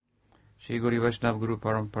Shri Guru Vaishnava Guru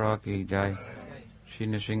Parampara ki jai. Shri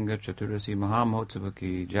Nishinga Chaturasi Mahamotsava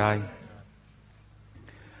ki jai.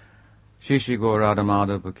 Shri Shri Gaur Radha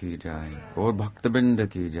Madhava ki jai. Gaur Bhaktabinda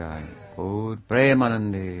ki jai. Gaur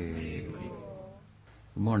Premanande.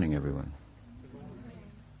 Good morning, everyone.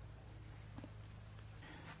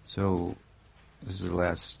 So, this is the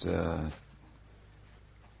last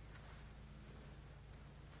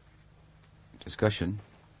discussion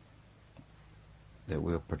that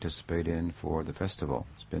we'll participate in for the festival.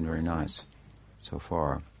 It's been very nice so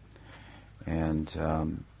far. And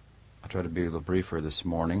I'll try to be a little briefer this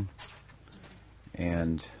morning.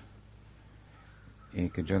 And in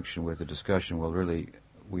conjunction with the discussion, I'm going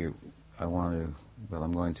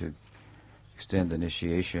to extend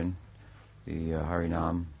initiation, the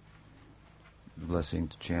Harinam, the blessing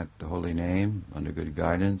to chant the holy name under good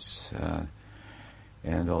guidance,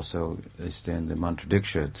 and also extend the mantra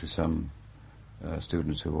diksha to some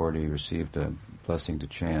students who've already received a blessing to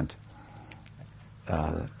chant.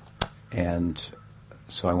 And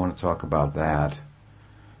so I want to talk about that.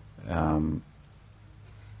 And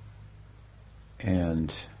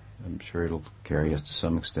I'm sure it'll carry us to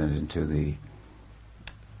some extent into the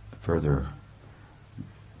further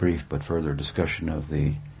discussion of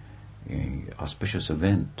the auspicious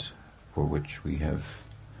event for which we have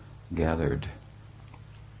gathered.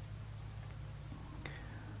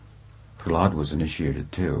 Prahlada was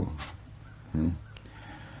initiated too.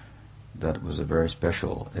 That was a very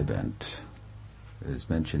special event. It is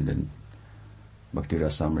mentioned in Bhakti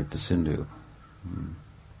Rasamrita Sindhu.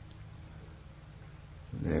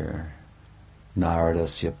 There,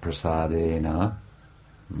 Naradasya prasadena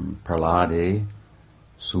Prahlade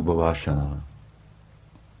subhavashana.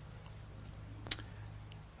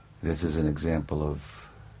 This is an example of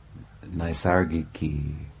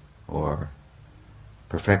Naisargiki, or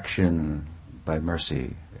perfection by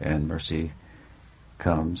mercy, and mercy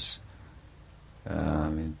comes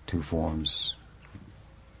in two forms.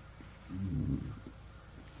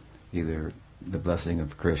 Either the blessing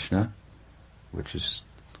of Krishna, which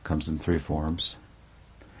comes in three forms: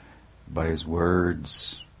 by his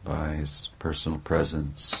words, by his personal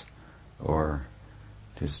presence, or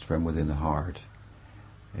just from within the heart.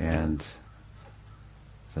 And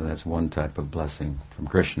so that's one type of blessing from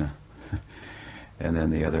Krishna. And then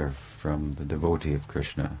the other from the devotee of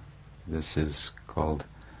Krishna. This is called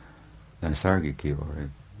Naisargiki,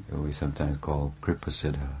 or we sometimes call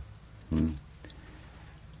Kripasiddha.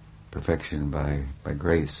 Perfection by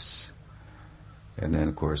grace. And then,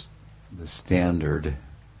 of course, the standard,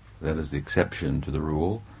 that is the exception to the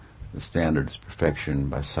rule. The standard is perfection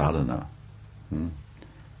by sadhana.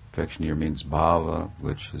 Perfection here means bhava,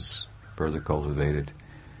 which is further cultivated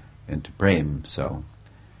into prem. So,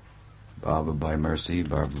 bhava by mercy,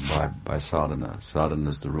 bhava by sadhana. Sadhana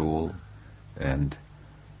is the rule, and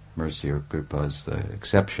mercy or kripa is the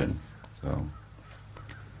exception. So,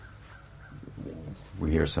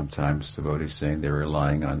 we hear sometimes devotees saying they're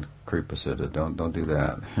relying on kripasiddha. Don't do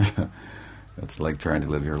that. It's like trying to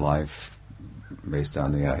live your life based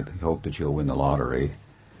on the hope that you'll win the lottery.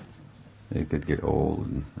 You could get old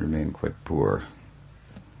and remain quite poor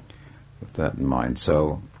with that in mind.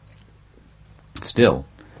 So, still,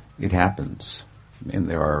 it happens, and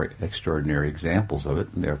there are extraordinary examples of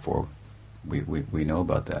it, and therefore we know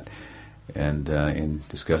about that. And in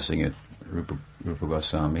discussing it, Rupa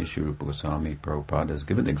Goswami, Sri Rupa Goswami Prabhupada has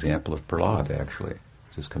given an example of Prahlada, actually.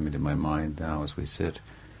 It's just coming to my mind now as we sit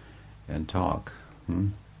and talk.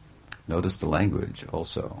 Notice the language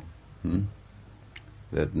also.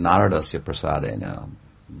 That Naradasya prasadena,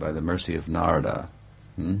 by the mercy of Narada,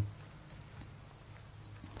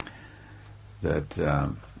 that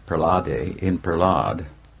Prahlade, in Prahlad,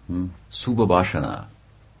 subhabhashana,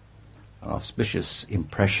 auspicious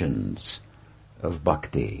impressions of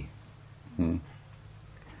bhakti.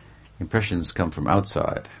 Impressions come from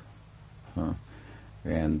outside,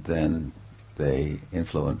 and then they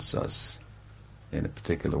influence us in a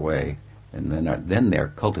particular way, and then they're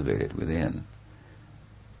cultivated within.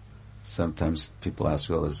 Sometimes people ask,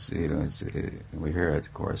 well, we hear it,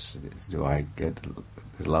 of course, do I get the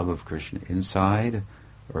love of Krishna inside,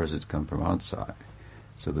 or does it come from outside?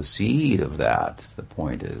 So the seed of that, the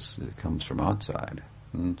point is, it comes from outside,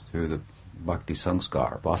 through the bhakti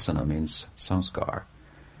sanskar. Vasana means sanskar.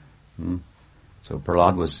 So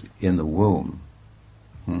Prahlad was in the womb.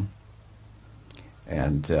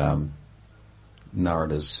 And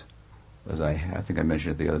Narada's, as I think I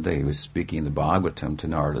mentioned it the other day, he was speaking the Bhagavatam to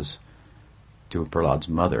Prahlad's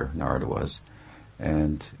mother, Narada was,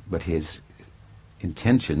 but his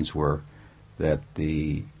intentions were that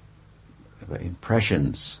the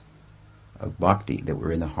impressions of bhakti that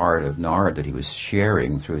were in the heart of Narada that he was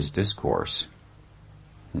sharing through his discourse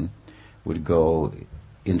would go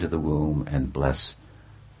into the womb and bless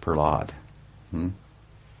Prahlad.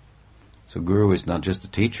 So Guru is not just a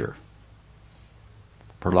teacher.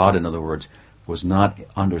 Prahlad, in other words, was not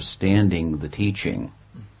understanding the teaching.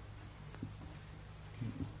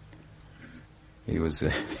 He was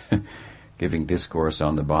giving discourse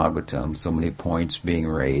on the Bhagavatam, so many points being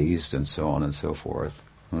raised and so on and so forth.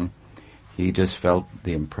 He just felt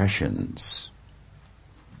the impressions.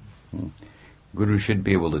 Guru should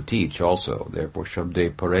be able to teach also. Therefore,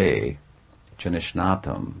 Shabde Pare,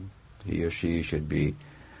 Chanishnatam, he or she should be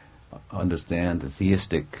understand the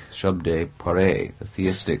theistic Shabde Pare, the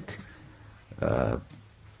theistic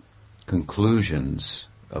conclusions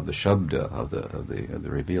of the Shabda, of the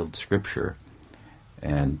revealed scripture,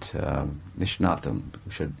 and Nishnatam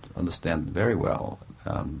should understand very well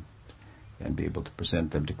and be able to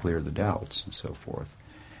present them to clear the doubts and so forth.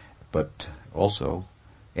 But also,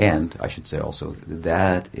 and I should say also,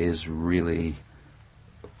 that is really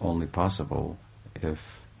only possible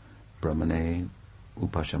if Brahmane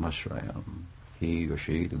Upashamashrayam, he or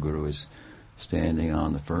she, the Guru, is standing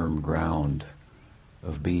on the firm ground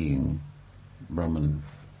of being Brahman.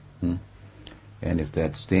 And if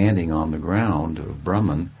that standing on the ground of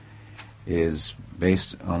Brahman is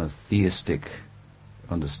based on a theistic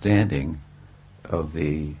understanding of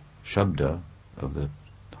the Shabda, of the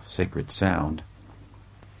sacred sound,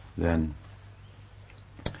 then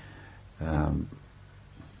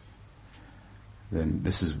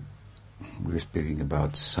this is, we're speaking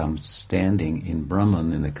about some standing in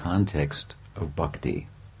Brahman in the context of bhakti.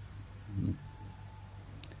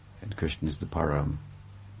 And Krishna is the Param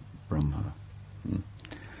Brahma.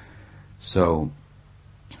 So,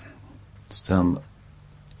 some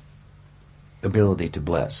ability to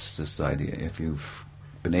bless, this idea. If you've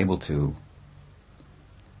been able to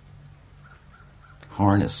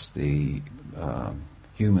harness the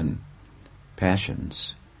human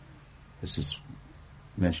passions, this is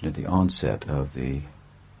mentioned at the onset of the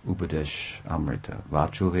Upadesh Amrita.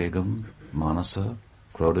 Vachu Vegam, Manasa,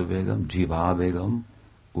 Krodha Vegam, Jiva Vegam,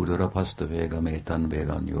 Udarapasta Vegam, Etan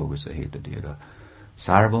Vegam, Yoga Sahita Dira.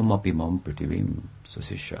 Sarvam Apimam Prativim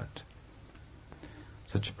Sasishat.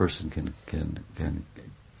 Such a person can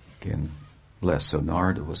bless. So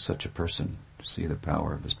Narada was such a person. See the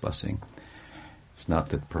power of his blessing. It's not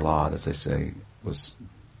that Prahlad, as I say, was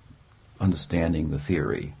understanding the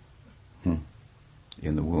theory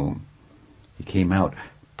in the womb. He came out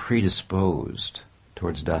predisposed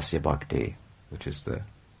towards Dasya Bhakti, which is the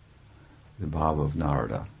bhava of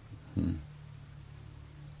Narada.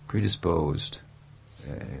 Predisposed.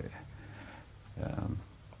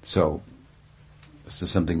 So this is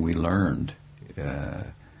something we learned.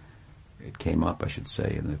 It came up, I should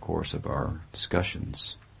say, in the course of our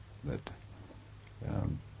discussions, that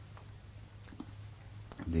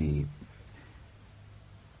the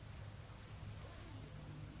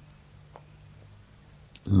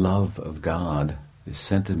love of God, the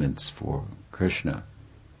sentiments for Krishna,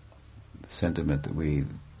 the sentiment that we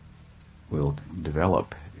will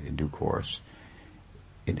develop in due course,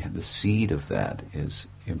 the seed of that is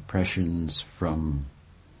impressions from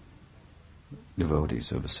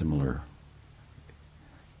devotees of a similar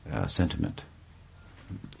sentiment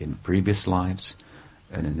in previous lives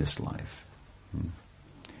and in this life.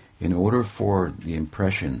 In order for the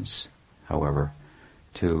impressions, however,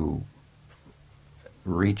 to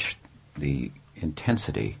reach the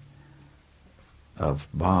intensity of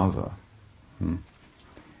bhava,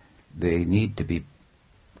 they need to be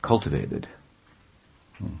cultivated.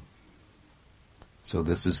 So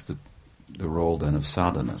this is the role then of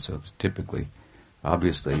sadhana. So typically,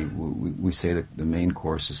 obviously, we say that the main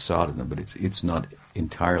course is sadhana, but it's not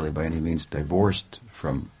entirely by any means divorced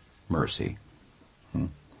from mercy.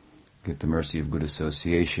 Get the mercy of good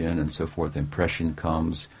association and so forth. Impression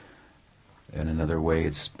comes, and another way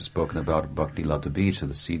it's spoken about bhakti lata bija, so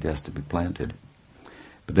the seed has to be planted.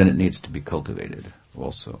 But then it needs to be cultivated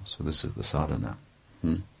also. So this is the sadhana.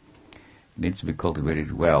 It needs to be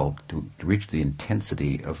cultivated well to reach the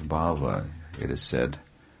intensity of bhava. It is said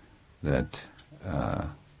that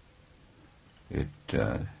it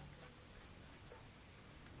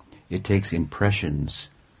takes impressions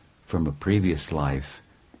from a previous life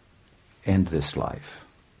and this life.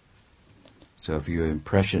 So if your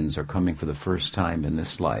impressions are coming for the first time in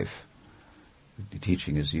this life, the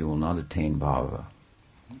teaching is you will not attain bhava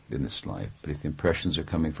in this life. But if the impressions are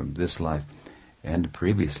coming from this life and the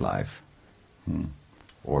previous life,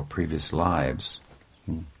 or previous lives,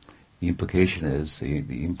 the implication is,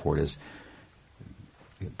 the import is,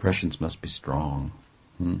 the impressions must be strong.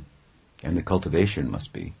 And the cultivation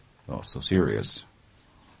must be also serious,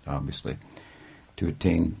 obviously, to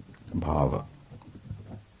attain bhava.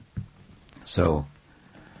 So,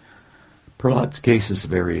 Prahlada's case is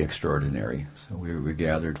very extraordinary. So we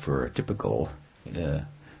gathered for a typical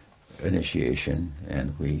initiation,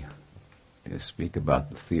 and we speak about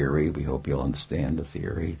the theory. We hope you'll understand the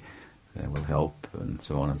theory. That will help, and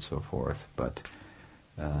so on and so forth. But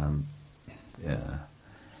and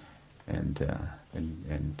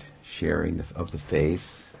sharing of the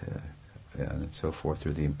faith and so forth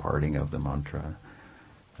through the imparting of the mantra.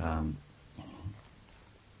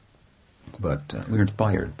 But we're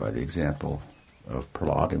inspired by the example of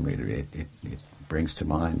Prahlada, and it brings to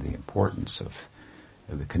mind the importance of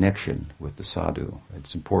the connection with the sadhu.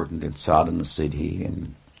 It's important in sadhana siddhi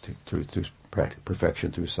and through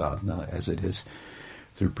perfection through sadhana, as it is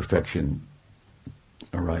through perfection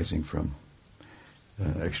arising from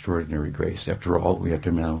extraordinary grace. After all, we have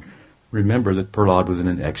to now remember that Prahlada was in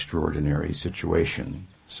an extraordinary situation.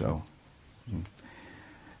 So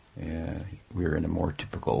we're in a more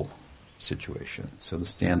typical situation. So the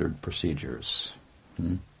standard procedures.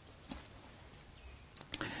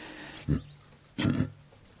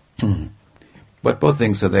 But both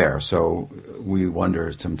things are there. So we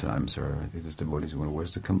wonder sometimes, or as devotees wonder, where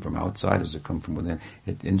does it come from? Outside? Does it come from within?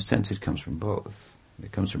 In a sense, it comes from both.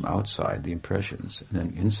 It comes from outside, the impressions, and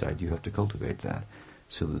then inside you have to cultivate that.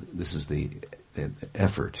 So this is the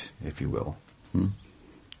effort, if you will.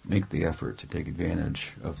 Make the effort to take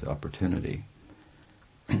advantage of the opportunity.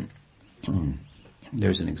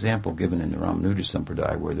 There's an example given in the Ramanuja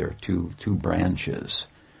Sampradaya where there are two branches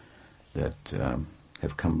that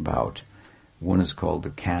have come about. One is called the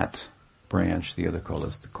cat branch, the other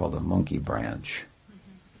called the monkey branch.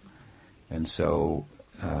 And so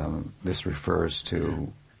this refers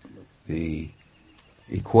to the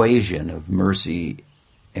equation of mercy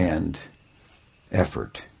and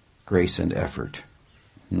effort, grace and effort.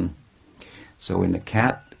 So in the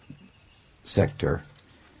cat sector,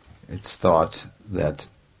 it's thought that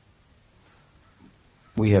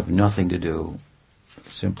we have nothing to do,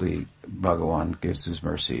 simply Bhagavan gives his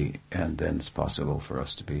mercy, and then it's possible for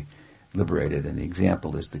us to be liberated. And the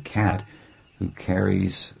example is the cat who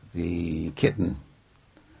carries the kitten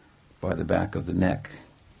by the back of the neck.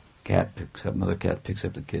 Another cat picks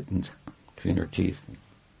up the kitten between her teeth,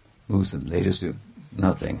 moves them. They just do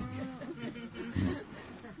nothing.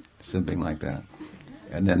 Something like that.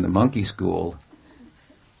 And then the monkey school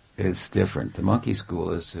is different. The monkey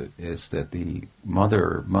school is that the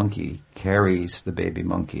mother monkey carries the baby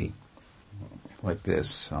monkey like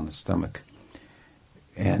this on the stomach,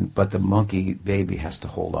 but the monkey baby has to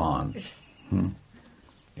hold on, and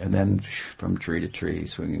then from tree to tree,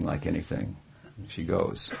 swinging like anything, she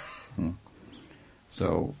goes.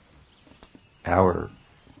 So our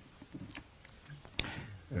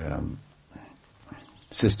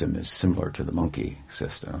system is similar to the monkey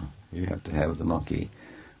system. You have to have the monkey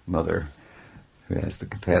mother who has the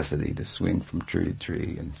capacity to swing from tree to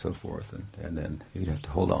tree and so forth, and then you have to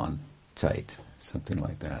hold on tight, something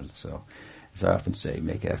like that. So, as I often say,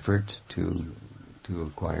 make effort to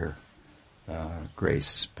acquire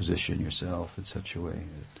grace, position yourself in such a way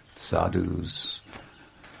that sadhus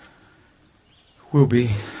will be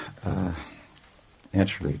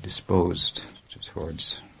naturally disposed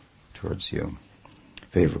towards you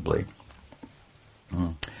favorably.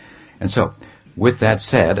 And so, with that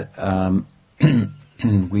said,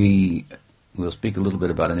 we will speak a little bit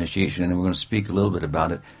about initiation, and we're going to speak a little bit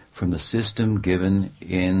about it from the system given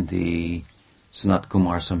in the Sanat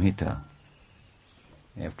Kumar Samhita.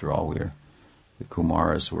 After all, the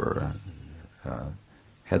Kumaras were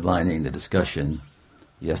headlining the discussion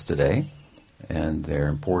yesterday, and they're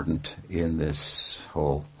important in this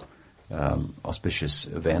whole auspicious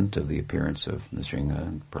event of the appearance of Nrsimha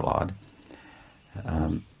and Prahlada.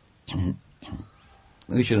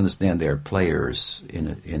 We should understand they are players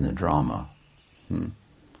in a drama.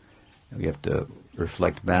 We have to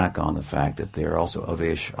reflect back on the fact that they are also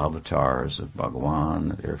Avesh avatars of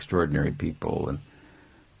Bhagavan. They're extraordinary people, and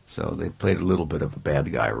so they played a little bit of a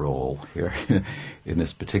bad guy role here in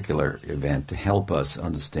this particular event to help us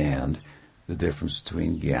understand the difference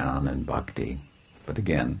between Gyan and Bhakti. But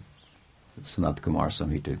again, Sanat Kumar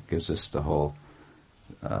Samhita gives us the whole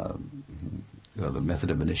the method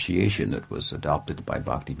of initiation that was adopted by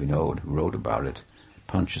Bhakti Vinod, who wrote about it,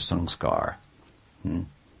 Pancha Sanskar.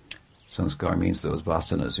 Sanskar means those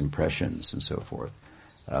vasanas, impressions, and so forth.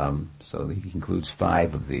 So he includes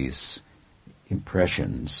 5 of these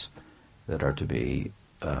impressions that are to be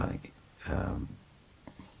kind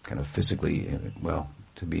of physically,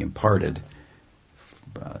 to be imparted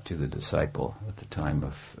to the disciple at the time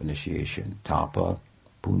of initiation: tapa,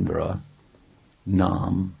 pundra,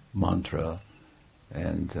 nam, mantra,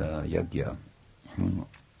 and yajna.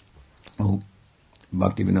 Well,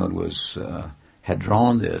 Bhaktivinoda had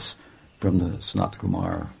drawn this from the Sanat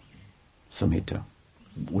Kumar Samhita,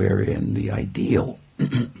 wherein the ideal,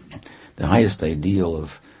 the highest ideal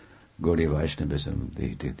of Gaudiya Vaishnavism,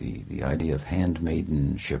 the idea of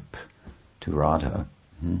handmaidenship to Radha,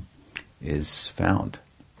 is found.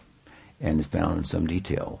 And it's found in some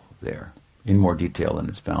detail there, in more detail than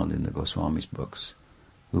it's found in the Goswami's books,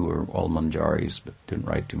 who were all manjaris but didn't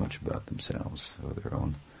write too much about themselves, or their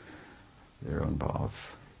own bhav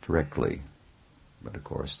directly. But of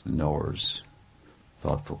course, the knowers,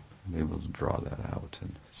 thoughtful, able to draw that out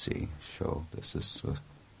and show this is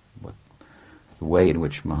what the way in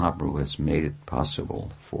which Mahaprabhu has made it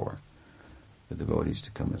possible for the devotees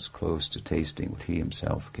to come as close to tasting what he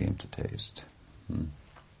himself came to taste.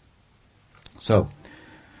 So,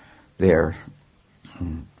 there,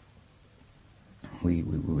 we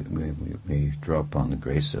draw upon the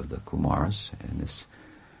grace of the Kumars in this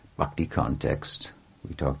bhakti context.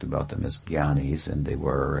 We talked about them as jnanis, and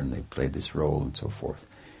they played this role and so forth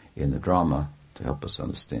in the drama to help us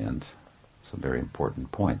understand some very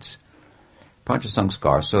important points.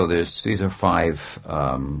 Panchasamskar. So these are five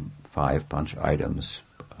pancha items.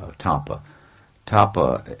 Tapa.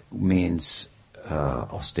 Tapa means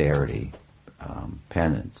austerity,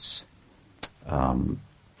 penance.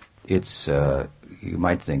 It's you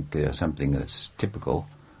might think something that's typical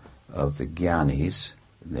of the jnanis.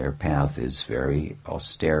 Their path is very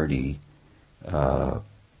austerity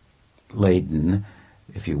laden,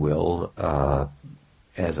 if you will.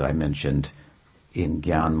 As I mentioned, in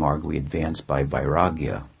Gyan Marg we advance by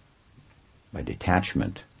vairagya, by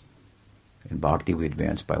detachment. In bhakti we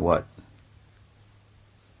advance by what?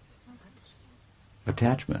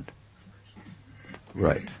 Attachment.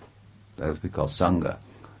 Right. That would be called sangha,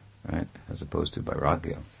 right? As opposed to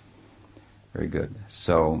vairagya. Very good.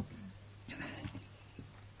 So,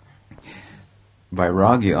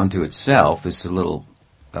 vairagya unto itself is a little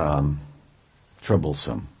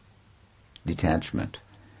troublesome. Detachment.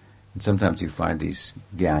 And sometimes you find these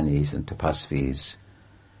jnanis and tapasvis.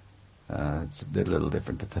 It's a little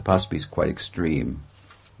different. The tapasvi is quite extreme,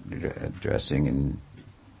 dressing in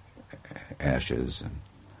ashes and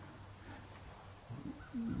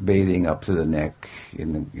bathing up to the neck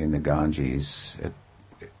in the Ganges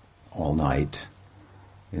all night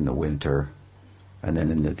in the winter, and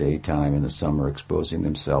then in the daytime, in the summer, exposing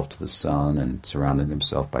themselves to the sun and surrounding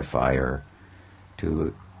themselves by fire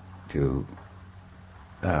to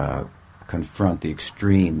confront the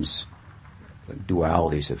extremes, the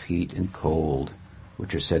dualities of heat and cold,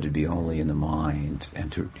 which are said to be only in the mind,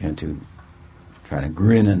 and to try to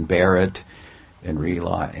grin and bear it and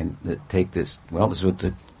realize and take this. Well, this is what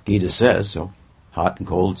the Gita says. So hot and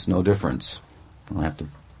cold, it's no difference. I have to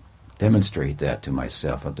demonstrate that to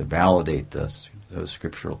myself. I have to validate those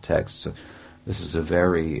scriptural texts. So this is a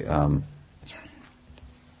very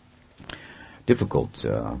difficult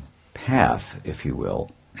path, if you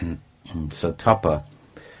will. So tapa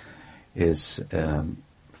is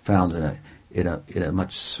found in a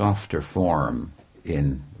much softer form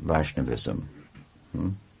in Vaishnavism.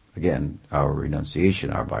 Again, our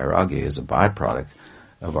renunciation, our vairagya, is a byproduct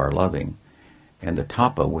of our loving. And the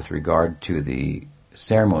tapa, with regard to the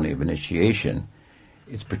ceremony of initiation,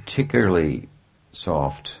 is particularly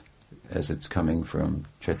soft as it's coming from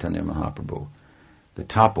Chaitanya Mahaprabhu. The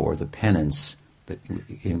tapa, or the penance, that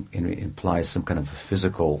implies some kind of a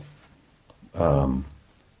physical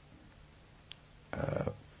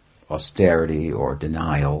austerity or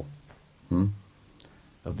denial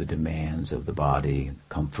of the demands of the body,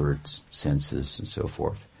 comforts, senses, and so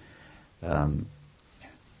forth. In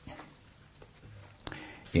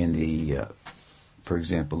the, for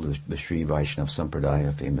example, the Sri Vaishnava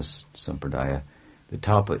Sampradaya, famous Sampradaya, the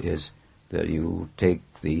tapa is that you take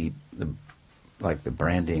the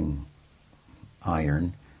branding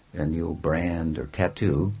iron, and you'll brand or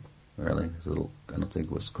tattoo. Really, it's a little. I don't think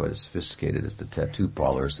it was quite as sophisticated as the tattoo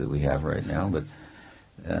parlors that we have right now, but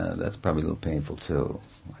that's probably a little painful too.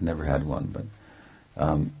 I never had one, but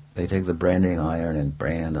they take the branding iron and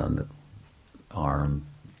brand on the arm,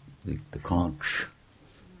 the conch,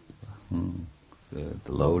 the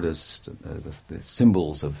lotus, the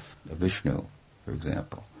symbols of Vishnu, for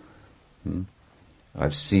example.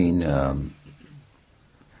 I've seen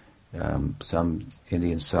some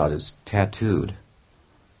Indian sadhus tattooed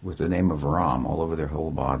with the name of Ram all over their whole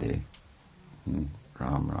body.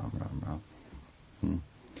 Ram.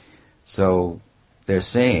 So they're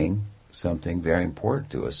saying, something very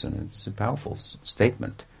important to us, and it's a powerful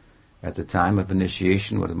statement. At the time of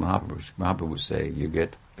initiation, what the Mahaprabhu would say, you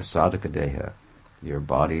get a sadhaka deha. Your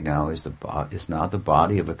body now is not the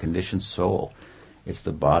body of a conditioned soul. It's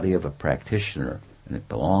the body of a practitioner, and it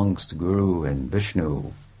belongs to Guru and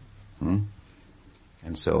Vishnu. And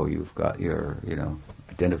so you've got your,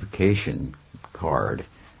 identification card.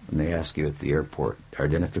 When they ask you at the airport,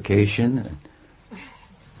 identification, and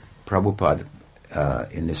Prabhupada,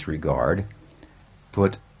 in this regard,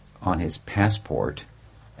 put on his passport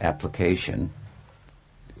application,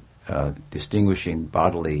 distinguishing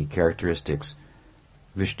bodily characteristics,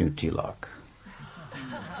 Vishnu Tilak.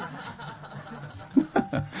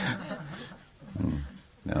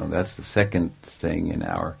 Now that's the second thing in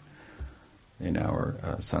our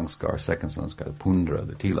sanskar, second sanskar, the pundra,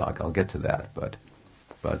 the tilak. I'll get to that, but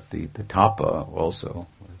the tapa also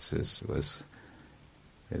is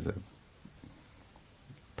a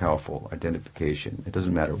powerful identification. It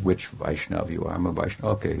doesn't matter which Vaishnava you are. I'm a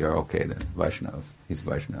Vaishnava. Okay, you're okay then. Vaishnava. He's a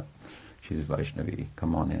Vaishnava. She's a Vaishnavi.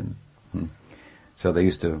 Come on in. So they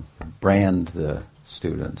used to brand the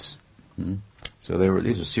students. So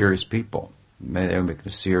these were serious people. They were making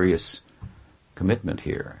a serious commitment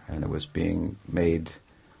here, and it was being made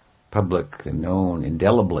public and known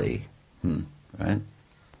indelibly. Right?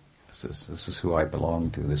 This is who I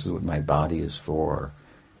belong to. This is what my body is for,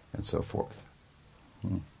 and so forth.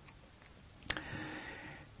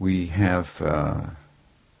 We have, of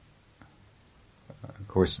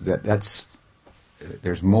course, that's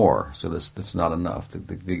there's more. So that's not enough.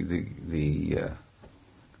 The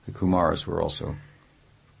Kumaras were also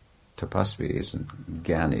tapasvis and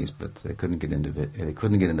gyanis, but they couldn't get into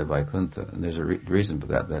Vaikuntha, and there's a reason for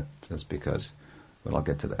that. That's because, well, I'll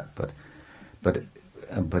get to that.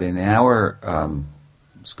 But in our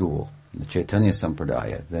school, the Chaitanya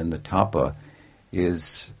Sampradaya, then the tapa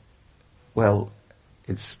is, well,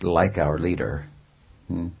 it's like our leader,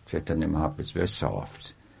 Chaitanya Mahaprabhu. It's very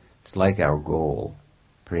soft. It's like our goal,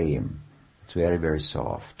 prem. It's very, very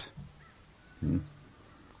soft.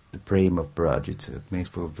 The prem of Braj, it makes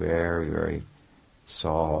for a very, very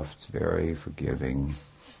soft, very forgiving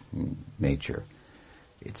nature.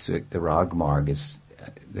 It's the Ragmarg is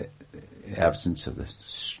the absence of the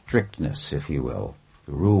strictness, if you will,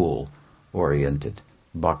 the rule-oriented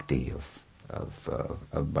bhakti of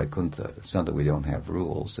Vaikuntha. It's not that we don't have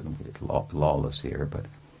rules and it's lawless here,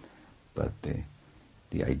 but the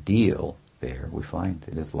ideal there we find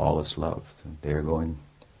it is lawless love. They're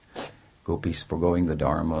gopis foregoing the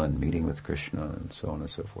Dharma and meeting with Krishna and so on and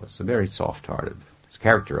so forth. So very soft-hearted. It's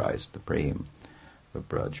characterized, the prem of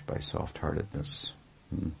Braj, by soft-heartedness.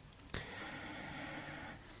 And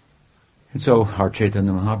so our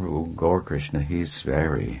Chaitanya Mahaprabhu, Gaur Krishna, he's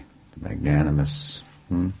very magnanimous,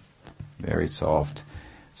 very soft.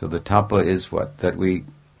 So the tapa is what? That we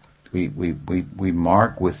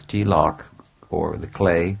mark with tilak, or the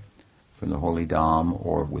clay from the holy dham,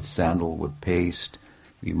 or with sandalwood paste.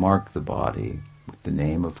 We mark the body with the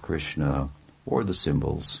name of Krishna or the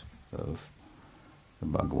symbols of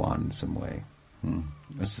Bhagwan in some way.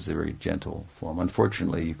 This is a very gentle form.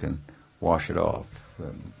 Unfortunately, you can wash it off.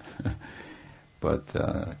 But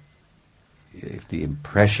if the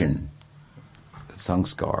impression, the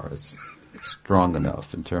sanskar, is strong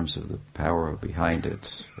enough in terms of the power behind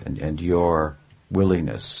it and your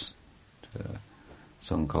willingness to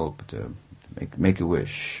sankalpa, to make a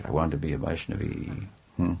wish, I want to be a Vaishnavi,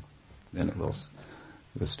 then it will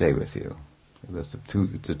stay with you. It's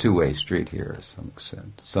a two-way street here to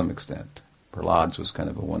some extent. Prahlad's was kind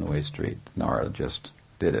of a one-way street. Nara just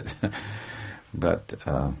did it. But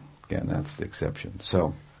again, that's the exception.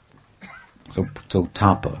 So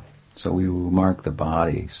tapa. So we will mark the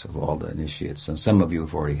bodies of all the initiates. And some of you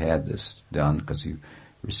have already had this done because you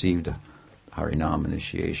received a Harinam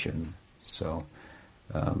initiation. So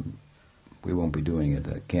we won't be doing it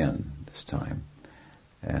again this time.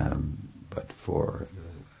 But for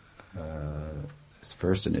this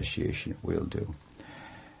first initiation, we'll do.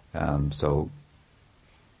 So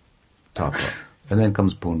tapa. And then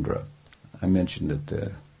comes pundra. I mentioned that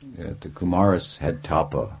the Kumaras had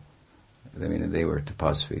tapa. I mean, they were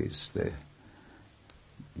tapasvis. They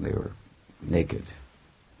were naked.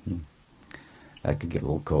 That could get a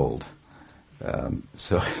little cold.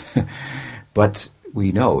 But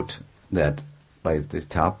we note that by the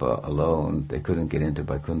tapa alone, they couldn't get into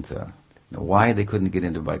Vaikuntha. Now, why they couldn't get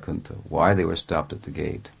into Vaikuntha? Why they were stopped at the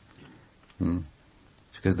gate? It's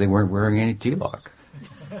because they weren't wearing any tilak.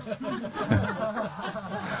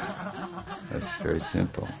 That's very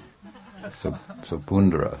simple. So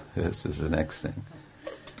pundra, this is the next thing.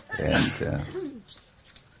 And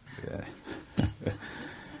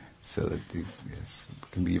so that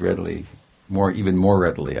can be even more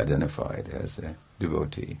readily identified as a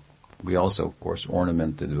devotee. We also, of course,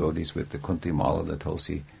 ornament the devotees with the kunti mala, the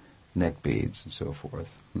tulsi neck beads, and so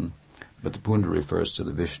forth. But the punda refers to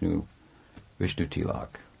the Vishnu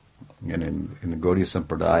tilak. And in the Gaudiya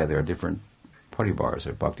Sampradaya, there are different paribars.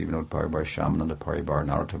 There are Bhaktivinoda paribar, Shamananda paribar,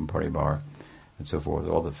 Narottam paribar, and so forth.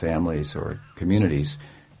 All the families or communities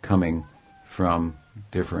coming from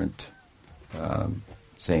different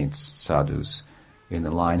saints, sadhus, in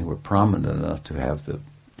the line who were prominent enough to have the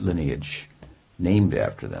lineage named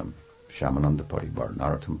after them. Shamananda paribar,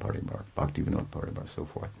 Narottam paribar, Bhaktivinoda paribar, so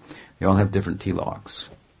forth. They all have different tilaks,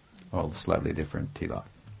 all slightly different tilak.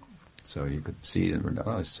 So you could see it and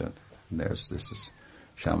this is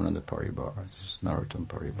Shamananda paribar, this is Narottam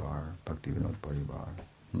paribar, Bhaktivinoda paribar.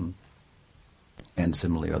 And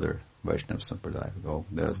similarly other Vaishnava Sampradaya.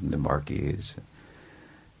 There's Nimarkis,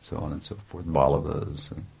 so on and so forth, Ballavas.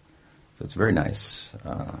 So it's a very nice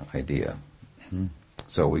idea.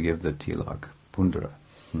 So we give the tilak, pundra,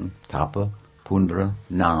 tapa, pundra,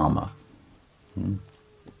 nama.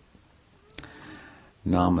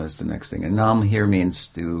 Nama is the next thing. And nam here means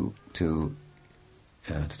to two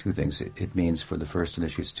things. It means for the first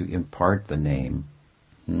initiates to impart the name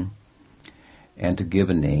and to give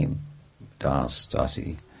a name, das,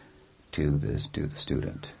 dasi, to the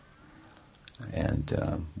student. And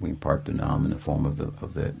we impart the nam in the form of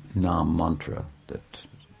the nam mantra that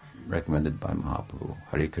recommended by Mahaprabhu.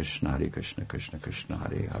 Hare Krishna, Krishna Krishna,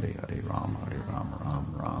 Hare Hare, Hare Rama,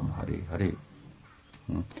 Ram Ram, Hare Hare.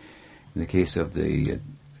 In the case of the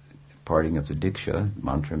parting of the Diksha,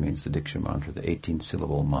 mantra means the Diksha mantra, the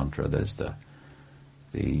 18-syllable mantra that is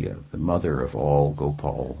the mother of all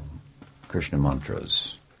Gopal Krishna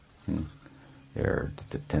mantras. They're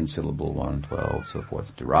the 10-syllable 1, 12, so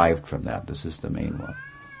forth, derived from that. This is the main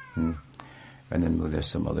one. And then there's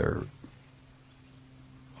some other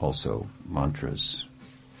also mantras.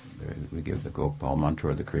 We give the Gopal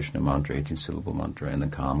mantra or the Krishna mantra, 18-syllable mantra, and the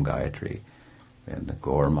Kam Gayatri, and the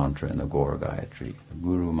Gaur mantra and the Gaur Gayatri, the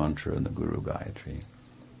Guru mantra and the Guru Gayatri.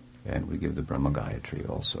 And we give the Brahma Gayatri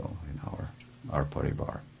also in our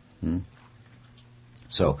paribar.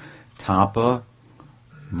 So, tapa,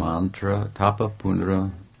 mantra, tapa,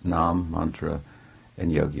 pundra, nam, mantra,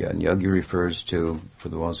 and yogya. And yogya refers to, for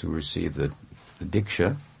the ones who receive the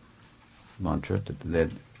diksha mantra, that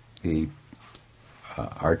the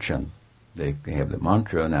archan, they have the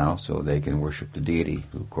mantra now, so they can worship the deity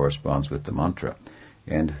who corresponds with the mantra,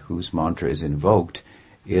 and whose mantra is invoked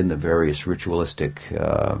in the various ritualistic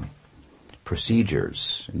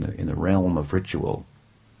procedures in the realm of ritual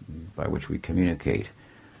by which we communicate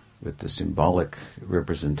with the symbolic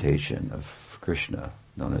representation of Krishna,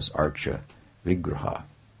 known as Archa Vigraha,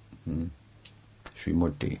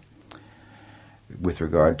 Srimurti. With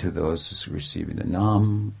regard to those receiving the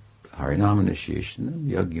Nam, Harinam initiation,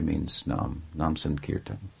 Yogya means Nam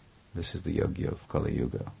Sankirtan. This is the Yogya of Kali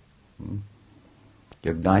Yuga.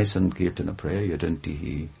 Yagnai Sankirtana Preya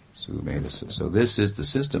Yadantihi Sumedasa. So this is the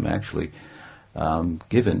system actually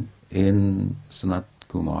given in Sanat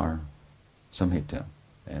Kumar Samhita.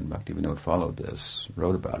 And Bhaktivinoda followed this,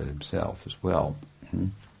 wrote about it himself as well.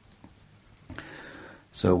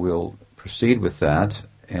 So we'll proceed with that,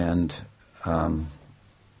 and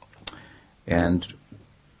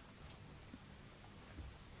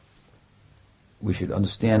we should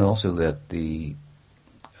understand also that the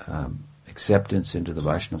acceptance into the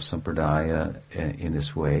Vaishnava Sampradaya in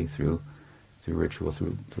this way, through ritual,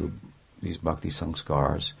 through these bhakti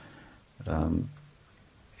sanskars, and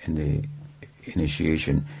the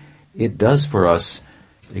initiation, it does for us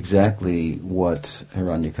exactly what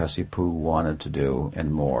Hiranyakasipu wanted to do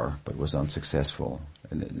and more, but was unsuccessful.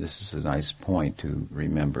 And this is a nice point to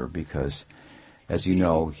remember, because, as you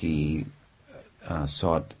know, he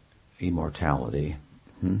sought immortality.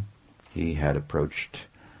 He had approached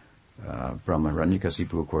Brahma.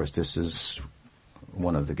 Hiranyakasipu, of course, this is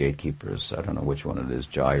one of the gatekeepers. I don't know which one it is,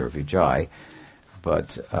 Jai or Vijay,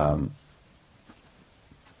 but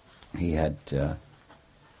he had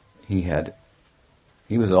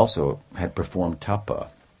performed tapa.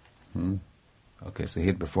 Okay, so he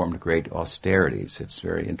had performed great austerities. It's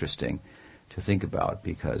very interesting to think about,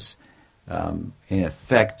 because in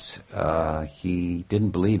effect he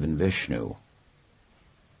didn't believe in Vishnu.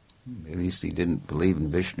 At least he didn't believe in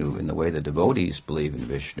Vishnu in the way the devotees believe in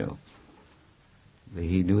Vishnu.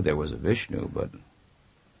 He knew there was a Vishnu, but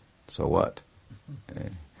so what?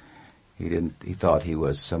 He thought he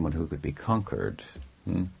was someone who could be conquered,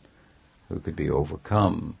 who could be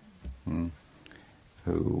overcome,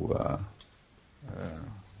 who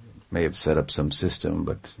may have set up some system,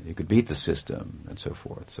 but you could beat the system and so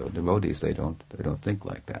forth. So devotees, they don't think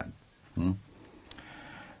like that.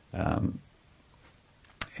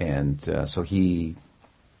 So he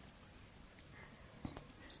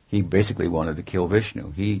basically wanted to kill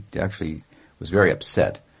Vishnu. He actually was very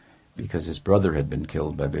upset because his brother had been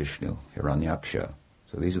killed by Vishnu, Hiranyaksha.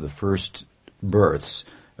 So these are the first births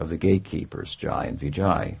of the gatekeepers, Jai and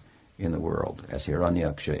Vijay, in the world, as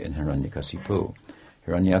Hiranyaksha and Hiranyakasipu.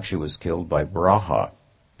 Hiranyaksha was killed by Braha,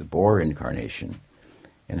 the boar incarnation,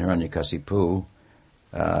 and Hiranyakasipu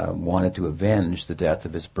wanted to avenge the death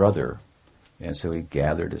of his brother, and so he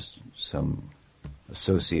gathered some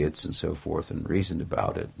associates and so forth and reasoned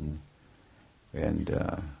about it, and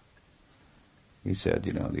he said,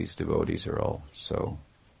 these devotees are all so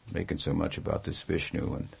making so much about this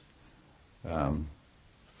Vishnu, and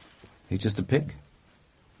he's just a pig.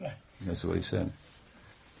 That's what he said.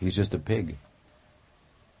 He's just a pig.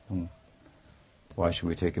 Why should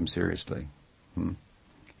we take him seriously?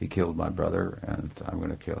 He killed my brother, and I'm going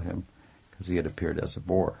to kill him because he had appeared as a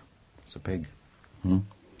boar. It's a pig.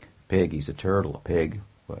 Pig, he's a turtle, a pig.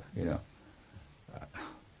 But,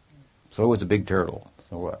 so was a big turtle.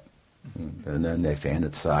 So what? And then they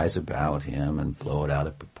fantasize about him and blow it out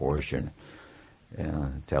of proportion.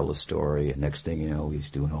 Tell the story, and next thing you know, he's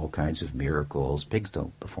doing all kinds of miracles. Pigs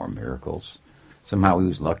don't perform miracles. Somehow he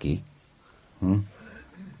was lucky.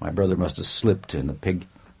 My brother must have slipped in the pig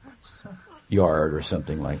yard or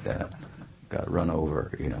something like that. Got run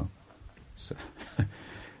over, So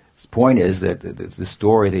his point is that the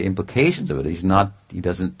story, the implications of it, he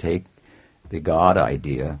doesn't take the God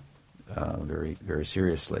idea very, very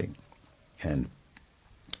seriously. And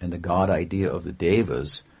the God idea of the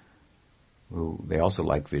Devas, who they also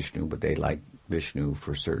like Vishnu, but they like Vishnu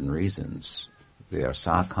for certain reasons. They are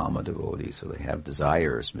sakama devotees, so they have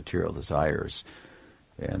desires, material desires,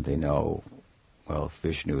 and they know, well, if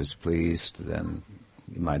Vishnu is pleased, then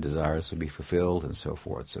my desires will be fulfilled, and so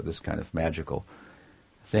forth. So this kind of magical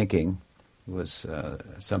thinking was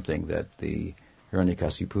something that the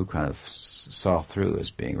Hiranyakasipu kind of saw through as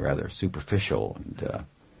being rather superficial,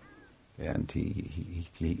 and he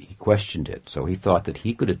questioned it. So he thought that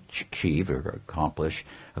he could achieve or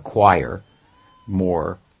acquire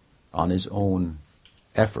more on his own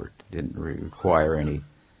effort. Didn't require any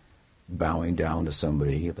bowing down to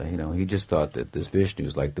somebody. He just thought that this Vishnu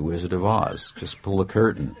is like the Wizard of Oz. Just pull the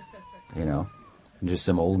curtain, and just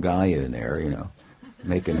some old guy in there,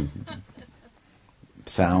 making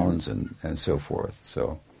sounds and so forth.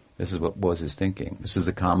 So this is what was his thinking. This is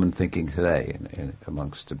the common thinking today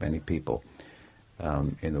amongst many people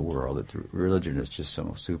in the world, that religion is just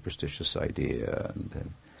some superstitious idea,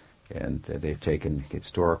 and they've taken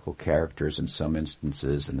historical characters in some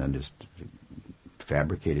instances and then just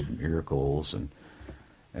fabricated miracles and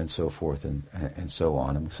so forth and so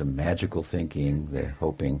on, and some magical thinking. They're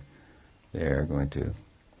hoping they're going to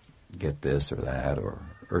get this or that, or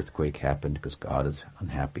earthquake happened because God is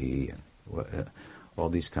unhappy, and all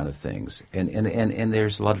these kind of things. And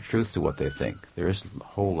there's a lot of truth to what they think. There is a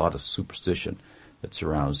whole lot of superstition that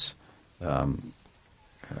surrounds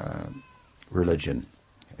religion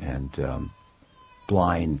and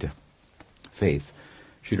blind faith.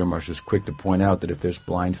 Sridhar Maharaj was quick to point out that if there's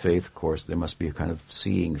blind faith, of course, there must be a kind of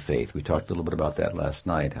seeing faith. We talked a little bit about that last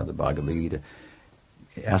night, how the Bhagavad Gita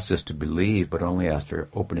asks us to believe, but only after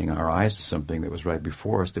opening our eyes to something that was right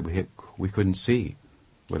before us that we couldn't see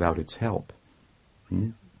without its help.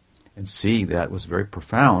 And seeing that was very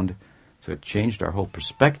profound, so it changed our whole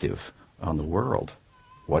perspective on the world.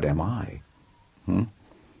 What am I?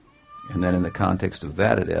 And then in the context of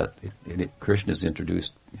that, Krishna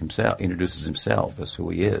introduces himself as who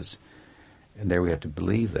he is. And there we have to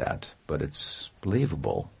believe that, but it's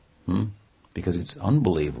believable, because it's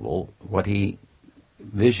unbelievable what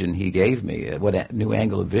vision he gave me, what new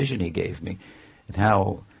angle of vision he gave me, and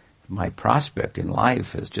how my prospect in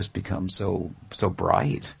life has just become so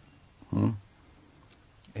bright.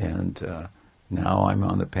 And now I'm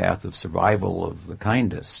on the path of survival of the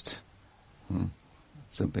kindest.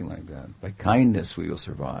 Something like that. By kindness we will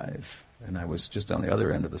survive. And I was just on the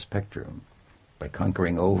other end of the spectrum. By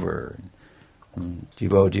conquering over.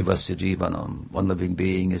 Jivo jivasya jivanam. One living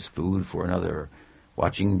being is food for another.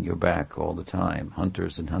 Watching your back all the time.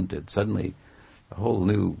 Hunters and hunted. Suddenly a whole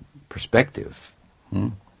new perspective.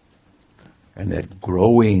 And that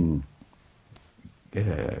growing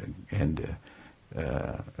and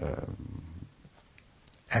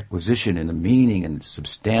acquisition in a meaning and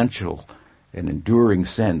substantial and enduring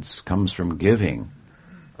sense comes from giving,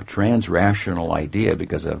 a trans-rational idea,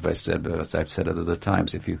 because as I've said at other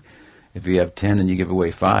times, if you If you have 10 and you give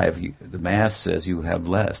away 5, the math says you have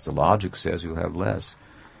less. The logic says you have less.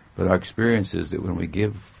 But our experience is that when we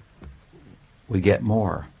give, we get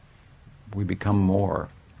more. We become more.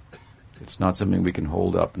 It's not something we can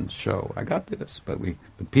hold up and show. I got this, but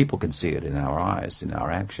people can see it in our eyes, in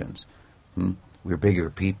our actions. We're bigger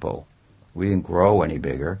people. We didn't grow any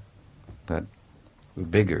bigger, but we're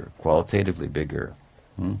bigger, qualitatively bigger.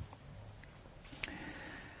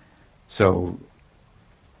 So,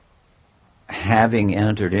 having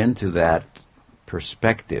entered into that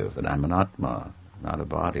perspective that I'm an Atma, not a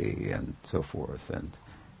body, and so forth, and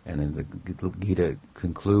then the Gita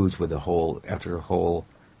concludes with after a whole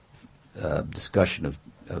discussion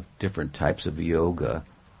of different types of yoga,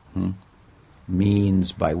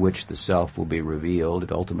 means by which the self will be revealed.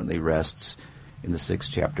 It ultimately rests in the 6th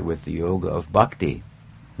chapter with the yoga of bhakti.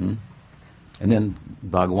 And then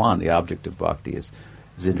Bhagawan, the object of bhakti, is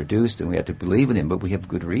introduced, and we have to believe in him, but we have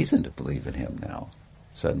good reason to believe in him now,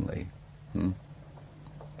 suddenly.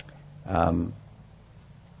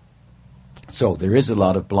 So there is a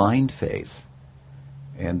lot of blind faith,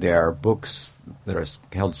 and there are books that are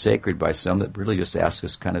held sacred by some that really just ask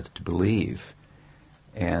us kind of to believe.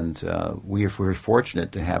 And we're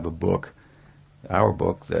fortunate to have a book, our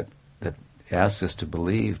book, that asks us to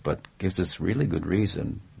believe, but gives us really good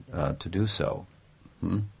reason to do so.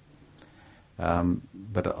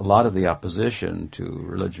 But a lot of the opposition to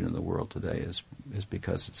religion in the world today is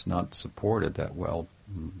because it's not supported that well,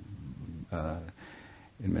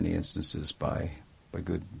 in many instances, by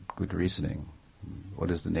good reasoning.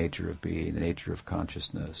 What is the nature of being, the nature of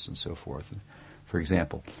consciousness, and so forth, for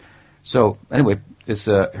example. So, anyway, this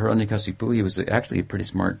Hiranyakasipu, he was actually a pretty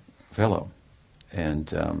smart fellow,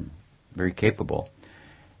 and very capable,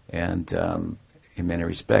 and in many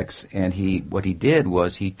respects. And what he did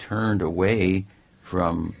was he turned away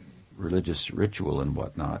from religious ritual and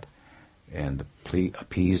whatnot, and the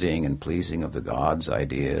appeasing and pleasing of the gods'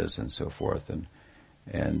 ideas and so forth, and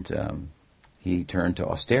he turned to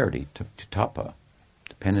austerity, to tapa,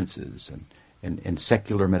 to penances, and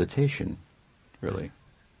secular meditation, really,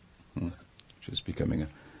 which is becoming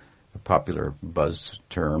a popular buzz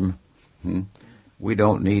term. We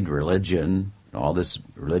don't need religion, all this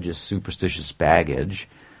religious superstitious baggage,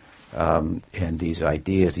 and these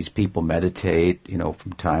ideas. These people meditate,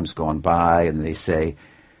 from times gone by, and they say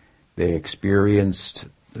they experienced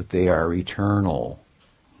that they are eternal.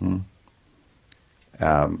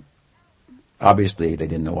 Obviously, they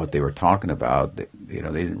didn't know what they were talking about. They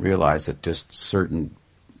didn't realize that just certain,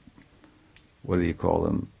 what do you call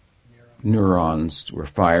them, neurons were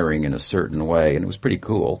firing in a certain way, and it was pretty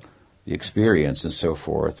cool, the experience and so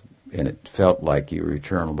forth, and it felt like you were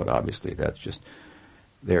eternal, but obviously that's just,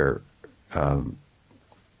 they're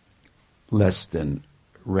less than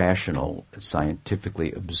rational,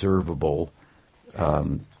 scientifically observable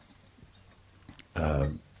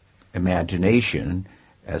imagination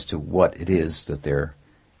as to what it is that they're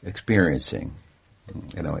experiencing.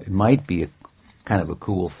 It might be a kind of a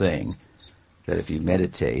cool thing that if you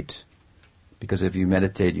meditate, because if you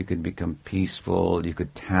meditate you can become peaceful, you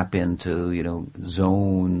could tap into,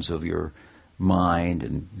 zones of your mind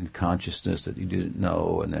and consciousness that you didn't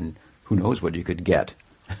know, and then who knows what you could get,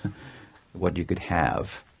 what you could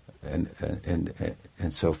have, and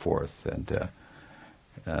so forth. And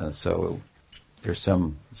so there's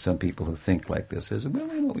some people who think like this, as well,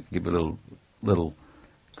 we give a little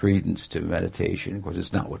credence to meditation. Of course,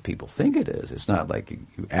 it's not what people think it is. It's not like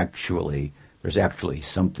there's actually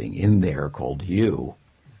something in there called you,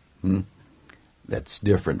 that's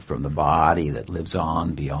different from the body that lives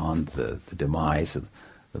on beyond the demise of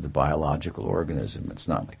the biological organism. It's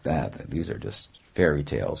not like that. These are just fairy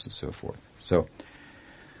tales and so forth. So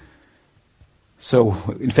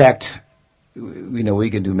in fact, we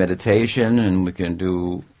can do meditation and we can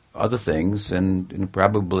do other things, and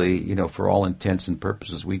probably, for all intents and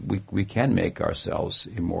purposes, we can make ourselves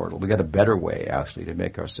immortal. We got a better way, actually, to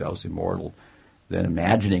make ourselves immortal than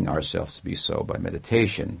imagining ourselves to be so by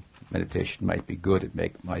meditation. Meditation might be good. It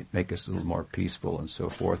might make us a little more peaceful and so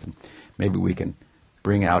forth. And maybe we can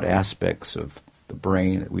bring out aspects of the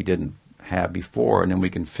brain that we didn't have before, and then we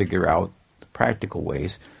can figure out the practical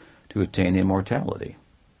ways to attain immortality.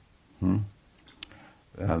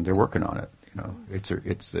 They're working on it.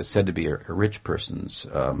 It's said to be a rich person's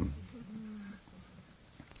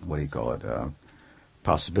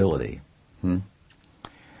possibility.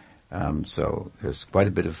 So there's quite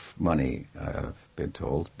a bit of money, I've been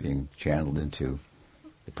told, being channeled into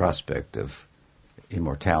the prospect of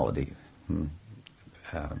immortality,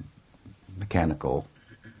 mechanical,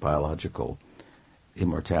 biological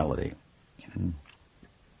immortality,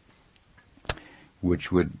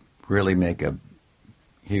 which would really make a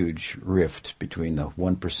huge rift between the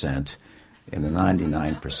 1% and the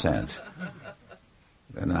 99%.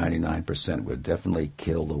 The 99% would definitely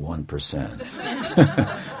kill the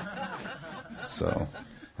 1%. So,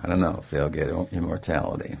 I don't know if they'll get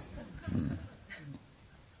immortality.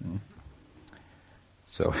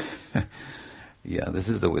 So, yeah,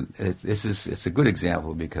 it's a good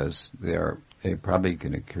example because they probably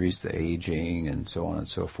can increase the aging and so on and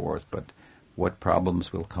so forth, but what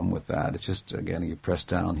problems will come with that? It's just, again, you press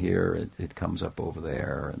down here, it comes up over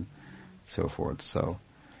there and so forth. So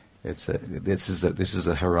this is a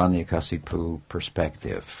Hiranyakasipu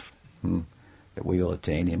perspective, that we will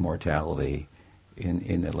attain immortality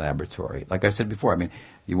in the laboratory. Like I said before, I mean,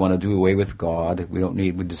 you want to do away with God.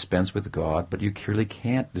 We dispense with God, but you clearly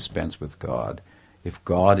can't dispense with God. If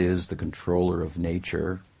God is the controller of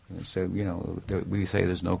nature, so, we say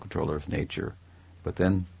there's no controller of nature, but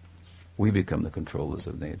then we become the controllers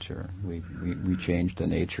of nature. We change the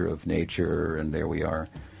nature of nature, and there we are.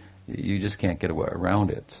 You just can't get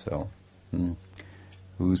around it. So,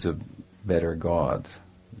 who's a better God,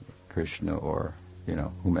 Krishna or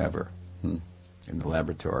whomever in the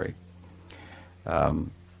laboratory?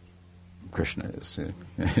 Krishna is.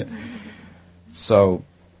 So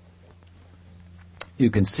you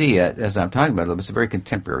can see, as I'm talking about it, it's a very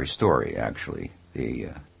contemporary story, actually.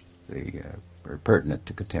 Very pertinent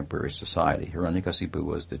to contemporary society. Hiranyakasipu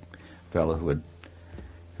was the fellow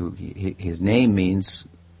his name means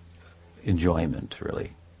enjoyment,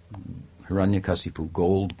 really. Hiranyakasipu,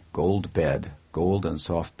 gold bed, gold and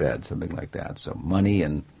soft bed, something like that. So money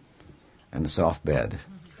and a soft bed.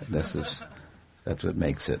 That's what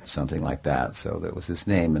makes it something like that. So that was his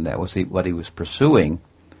name, and that was what he was pursuing.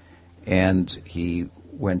 And he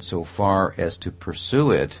went so far as to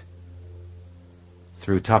pursue it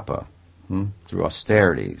through tapa, through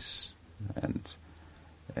austerities, and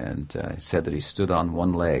he said that he stood on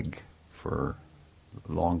one leg for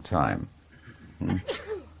a long time.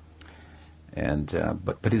 And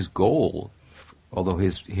but his goal, although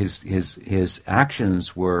his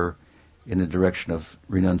actions were in the direction of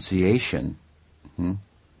renunciation.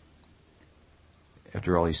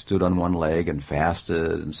 After all, he stood on one leg and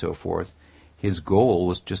fasted and so forth. His goal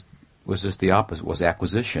was just the opposite, was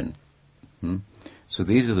acquisition. So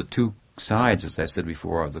these are the two sides, as I said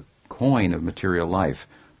before, of the coin of material life,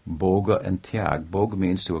 bhoga and tyag. Bhoga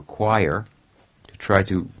means to acquire, to try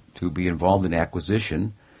to be involved in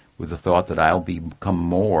acquisition with the thought that I'll become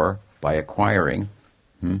more by acquiring.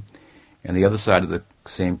 And the other side of the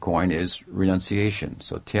same coin is renunciation,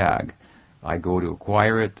 so tyag. I go to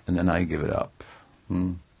acquire it, and then I give it up.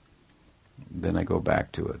 Then I go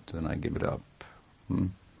back to it, and I give it up.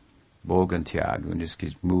 Bhoga and tyag, and just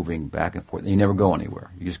keeps moving back and forth. And you never go anywhere.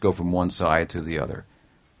 You just go from one side to the other.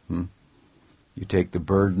 You take the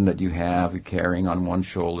burden that you have, you're carrying on one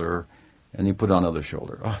shoulder, and you put it on the other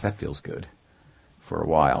shoulder. Oh, that feels good for a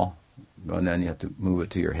while. And then you have to move it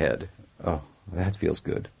to your head. Oh, that feels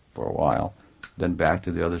good for a while. Then back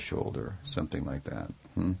to the other shoulder, something like that.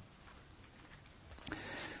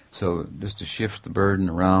 So just to shift the burden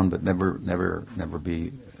around, but never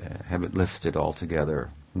have it lifted altogether.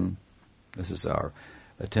 This is our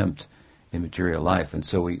attempt in material life, and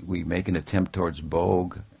so we make an attempt towards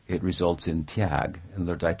bhog. It results in tyag. In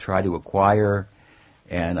other words, I try to acquire,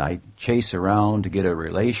 and I chase around to get a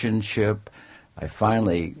relationship. I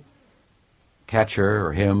finally catch her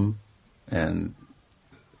or him, and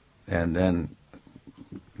then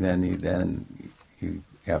you,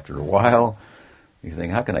 after a while, you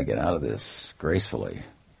think, how can I get out of this gracefully?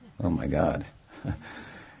 Oh my God.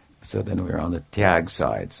 So then we were on the tyag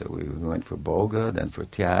side. So we went for bhoga, then for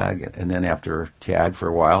tyag, and then after tyag for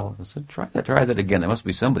a while, I said, try that again. There must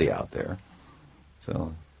be somebody out there.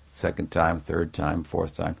 So second time, third time,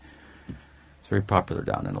 fourth time. It's very popular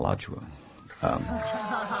down in Alachua.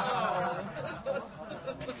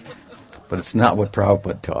 But it's not what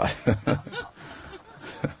Prabhupada taught.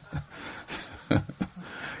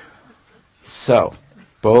 So,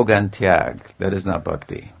 bhoga and tyag, that is not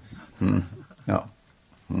bhakti. No.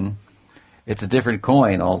 It's a different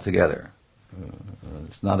coin altogether.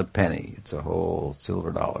 It's not a penny, it's a whole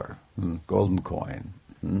silver dollar, golden coin.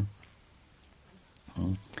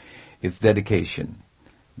 It's dedication.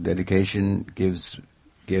 Dedication gives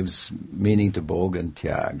meaning to bhoga and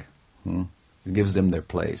tyag. It gives them their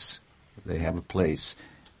place. They have a place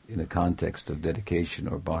in the context of dedication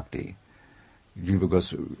or bhakti.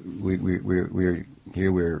 Because we're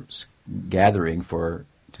here, we're gathering to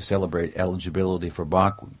celebrate eligibility for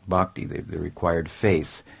bhakti, the required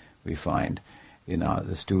faith we find in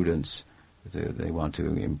the students. They want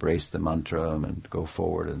to embrace the mantra and go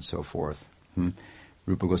forward and so forth.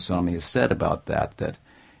 Rupa Goswami has said about that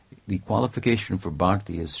the qualification for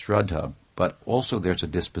bhakti is shraddha, but also there's a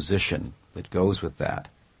disposition that goes with that.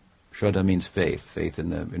 Shraddha means faith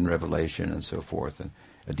in revelation and so forth, and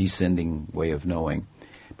a descending way of knowing.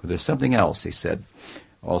 But there's something else, he said.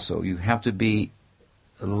 Also, you have to be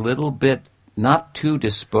a little bit not too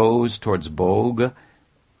disposed towards bhoga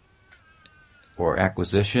or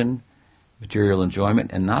acquisition, material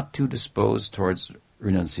enjoyment, and not too disposed towards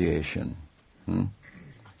renunciation. In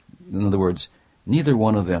other words, neither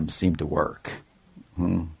one of them seem to work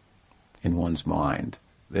in one's mind.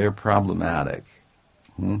 They're problematic.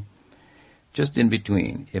 Just in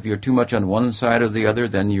between. If you're too much on one side or the other,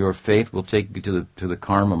 then your faith will take you to the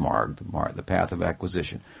karma marg, the path of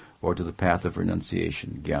acquisition, or to the path of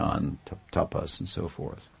renunciation, gyan, tapas, and so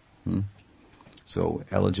forth. So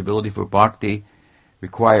eligibility for bhakti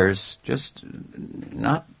requires just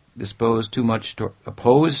not disposed too much,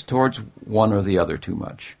 opposed towards one or the other too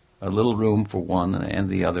much. A little room for one and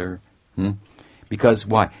the other. Because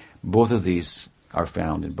why? Both of these are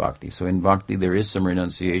found in bhakti. So in bhakti there is some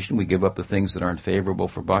renunciation. We give up the things that aren't favorable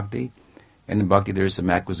for bhakti. And in bhakti there is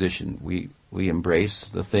some acquisition. We embrace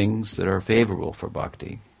the things that are favorable for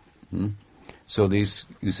bhakti. So these,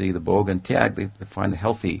 you see, the bhoga and tyag, they find a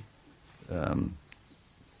healthy,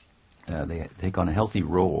 they take on a healthy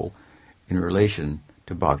role in relation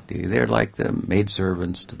to bhakti. They're like the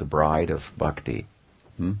maidservants to the bride of bhakti.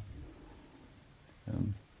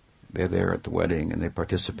 They're there at the wedding and they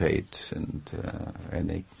participate and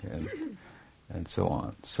so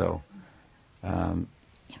on. So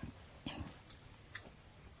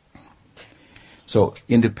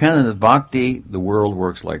independent of bhakti, the world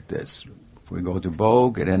works like this. If we go to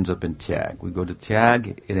bhog, it ends up in tyag. We go to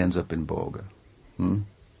tyag, it ends up in bhoga.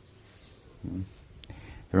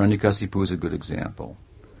 Hiranyakasipu is a good example.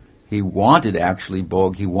 He wanted actually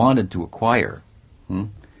bhog. He wanted to acquire.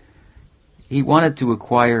 He wanted to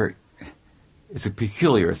acquire. It's a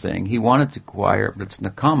peculiar thing. He wanted to acquire, but it's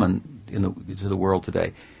not common to the world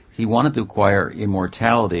today. He wanted to acquire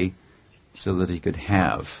immortality so that he could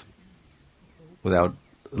have without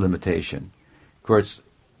limitation. Of course,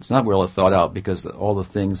 it's not well thought out because all the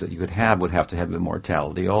things that you could have would have to have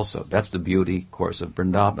immortality also. That's the beauty, of course, of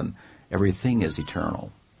Vrindavan. Everything is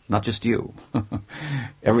eternal. Not just you.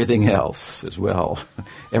 Everything else as well.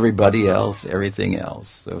 Everybody else, everything else.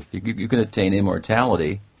 So if you can attain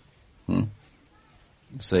immortality,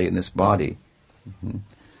 say in this body, then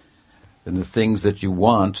the things that you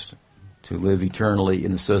want to live eternally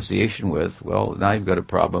in association with, well, now you've got a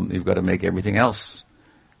problem. You've got to make everything else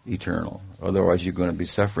eternal. Otherwise you're going to be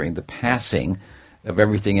suffering the passing of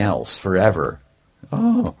everything else forever.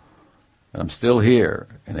 Oh, I'm still here,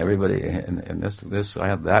 and everybody, and that's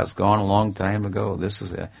gone a long time ago.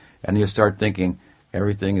 And you start thinking,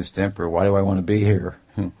 everything is temporary. Why do I want to be here?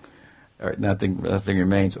 Nothing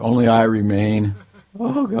remains. Only I remain.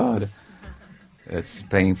 Oh God, it's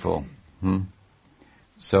painful.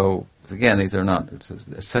 So again, these are not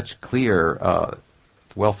such clear,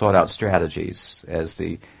 well thought out strategies as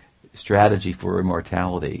the strategy for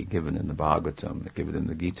immortality given in the Bhagavatam, given in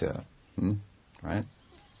the Gita, right?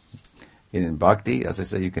 In bhakti, as I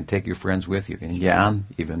say, you can take your friends with you. In gyan,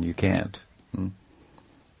 even you can't. No,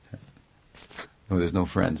 there's no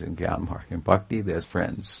friends in gyan mark. In bhakti, there's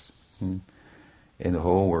friends in the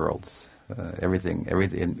whole world. Everything.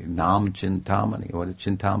 Nam chintamani. What is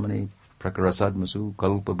chintamani? Prakarasadmasu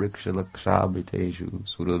kalpa briksha lakshabriteshu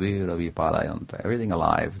suravir avipalayanta. Everything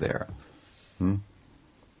alive there.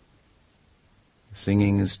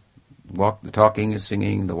 Singing is the talking is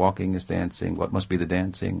singing, the walking is dancing. What must be the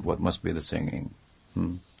dancing? What must be the singing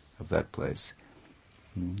of that place?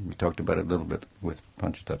 We talked about it a little bit with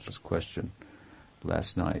Panchatapa's question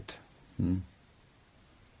last night.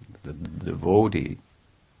 The devotee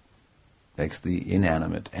makes the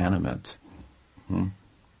inanimate animate. The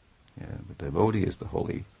devotee is the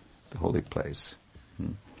holy place.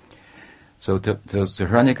 So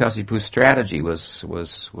Hiranyakasipu's strategy was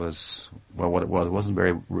what it was. It wasn't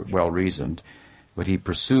very well reasoned, but he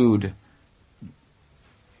pursued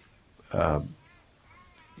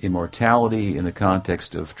immortality in the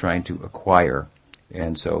context of trying to acquire,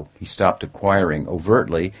 and so he stopped acquiring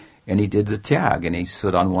overtly, and he did the tyag, and he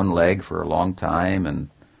stood on one leg for a long time,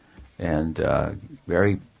 and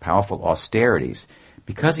very powerful austerities.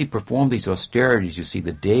 Because he performed these austerities, you see,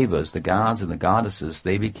 the devas, the gods and the goddesses,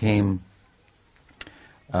 they became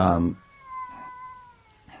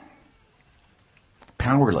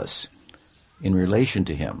powerless in relation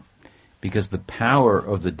to him, because the power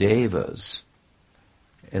of the devas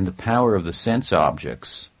and the power of the sense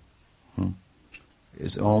objects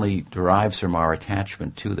is only derives from our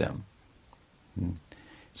attachment to them.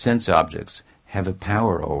 sense objects have a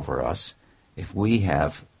power over us if we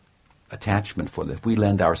have attachment for them. If we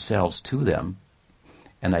lend ourselves to them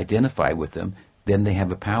and identify with them, then they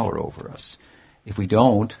have a power over us. If we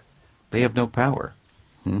don't, they have no power.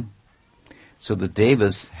 So the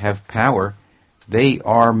devas have power. They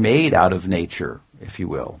are made out of nature, if you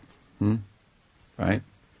will. Right?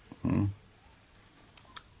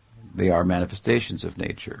 They are manifestations of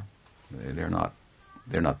nature. They're not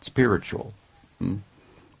spiritual.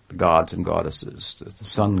 The gods and goddesses, the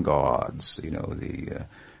sun gods, the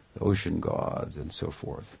ocean gods, and so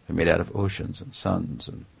forth. They're made out of oceans and suns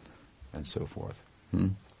and so forth.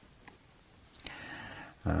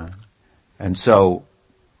 And so,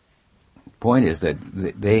 the point is that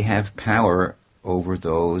they have power over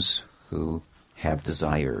those who have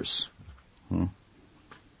desires.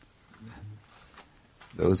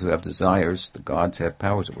 Those who have desires, the gods have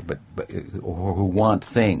powers over, but or who want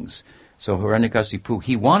things. So Hiranyakasipu,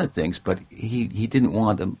 he wanted things, but he didn't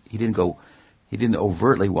want them. He didn't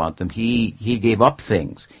overtly want them. He gave up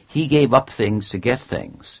things. He gave up things to get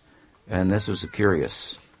things, and this was a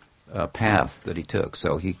curious path that he took.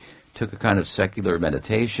 So he took a kind of secular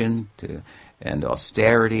meditation and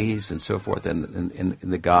austerities and so forth. And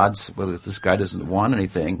the gods, well, if this guy doesn't want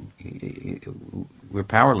anything, we're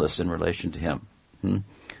powerless in relation to him.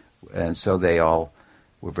 And so they all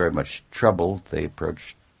were very much troubled. They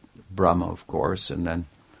approached Brahma, of course, and then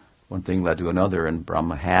one thing led to another, and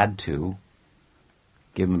Brahma had to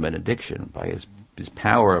give him a benediction by his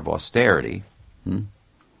power of austerity.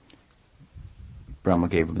 Brahma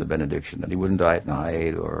gave him the benediction that he wouldn't die at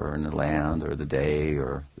night or in the land or the day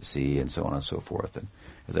or the sea and so on and so forth. And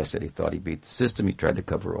as I said, he thought he beat the system. He tried to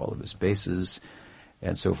cover all of his bases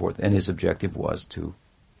and so forth. And his objective was to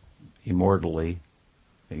eternally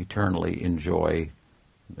enjoy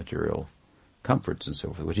material comforts and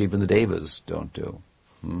so forth, which even the devas don't do.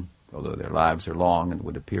 Although their lives are long and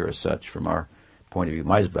would appear as such from our point of view,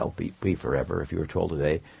 might as well be forever. If you were told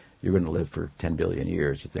today you're going to live for 10 billion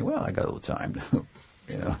years, you think, well, I got a little time to,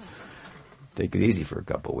 take it easy for a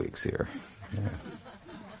couple of weeks here. Yeah.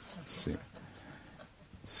 See.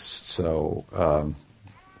 So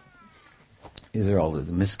these are all the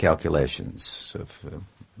miscalculations of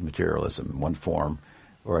materialism in one form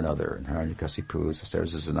or another. And Hiranyakasipu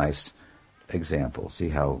serves as a nice example. See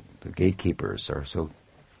how the gatekeepers are so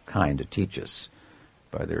kind to teach us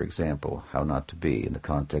by their example how not to be in the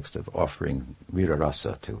context of offering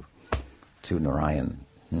virarasa to Narayan.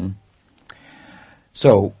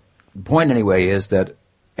 So the point anyway is that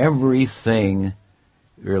everything,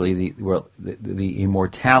 really, the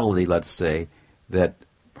immortality, let's say, that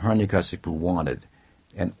Hiranyakasipu wanted,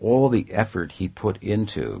 and all the effort he put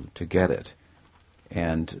into to get it,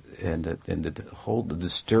 and the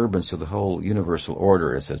disturbance of the whole universal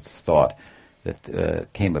order, as thought, that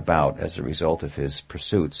came about as a result of his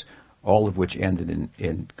pursuits, all of which ended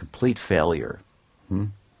in complete failure.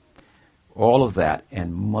 All of that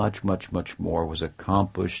and much, much, much more was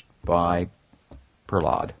accomplished by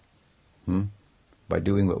Prahlada, by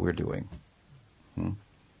doing what we're doing.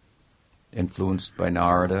 Influenced by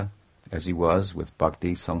Narada, as he was, with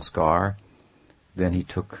bhakti sanskar, then he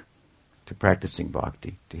took to practicing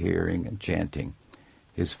bhakti, to hearing and chanting.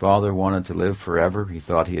 His father wanted to live forever. He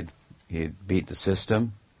thought he had beat the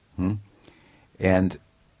system. And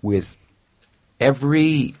with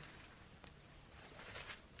every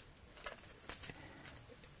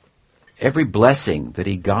blessing that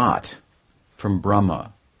he got from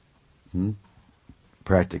Brahma,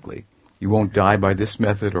 practically, you won't die by this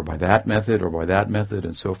method or by that method or by that method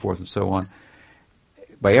and so forth and so on.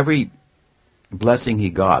 By every blessing he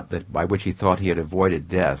got, that by which he thought he had avoided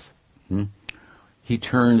death, he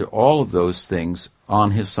turned all of those things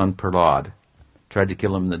on his son Prahlada. Tried to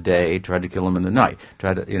kill him in the day, tried to kill him in the night,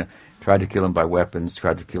 tried to kill him by weapons,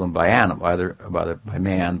 tried to kill him by either by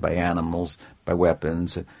man, by animals, by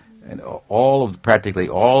weapons, and practically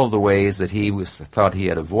all of the ways that he thought he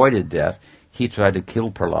had avoided death, he tried to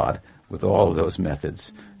kill Prahlada with all of those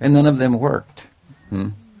methods, and none of them worked.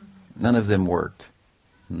 None of them worked.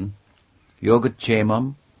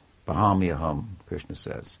 Yogachamam pahamyaham, Krishna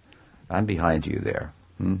says. I'm behind you there.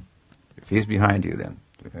 If he's behind you, then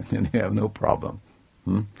you have no problem.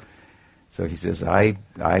 So he says, I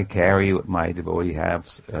carry what my devotee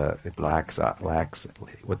has. It lacks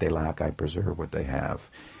what they lack. I preserve what they have.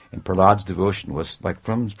 And Prahlada's devotion was like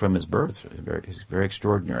from his birth. It's very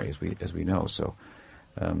extraordinary, as we know. So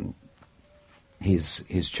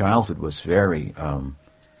his childhood was very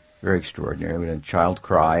very extraordinary. When a child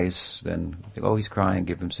cries, then think, oh, he's crying,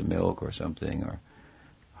 give him some milk or something, or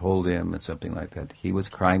hold him and something like that. He was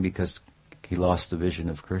crying because he lost the vision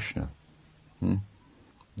of Krishna.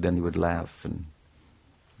 then he would laugh and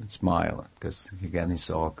smile, because again he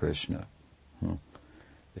saw Krishna.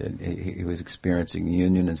 And he was experiencing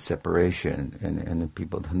union and separation, and the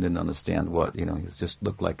people didn't understand what, he just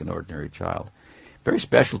looked like an ordinary child. Very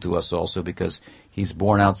special to us also because he's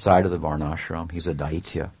born outside of the Varnashram. He's a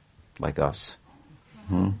Daitya, like us.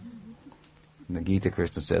 In the Gita,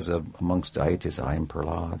 Krishna says, amongst Daityas, I am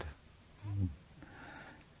Prahlad.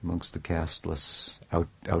 Amongst the casteless,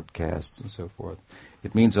 outcasts, and so forth.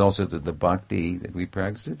 It means also that the bhakti that we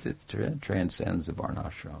practice, it transcends the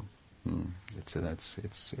Varnashram. It's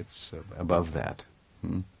above that.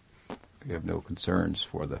 We have no concerns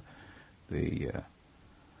for the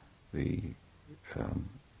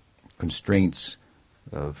constraints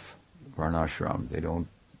of Varnashram.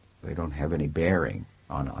 They don't have any bearing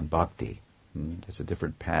on bhakti. It's a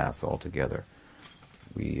different path altogether.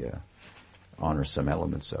 We honor some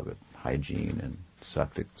elements of it, hygiene and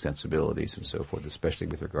sattvic sensibilities and so forth, especially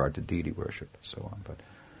with regard to deity worship and so on.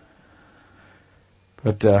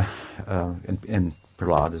 And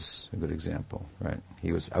Prahlad is a good example, right?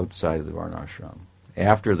 He was outside of the Varnashram.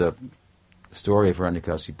 After the story of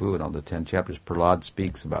Hiranyakasipu and all the 10 chapters, Prahlad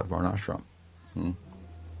speaks about Varnashram,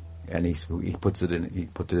 and he puts it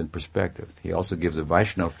in perspective. He also gives a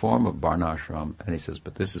Vaishnava form of Varnashram, and he says,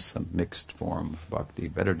 but this is some mixed form of bhakti.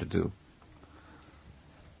 Better to do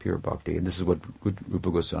pure bhakti, and this is what Rupa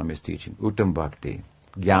Goswami is teaching: Uttam bhakti,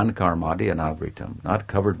 Gyan karmadi anavritam, not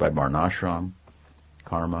covered by Varnashram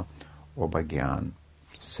karma or by Gyan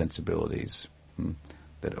sensibilities.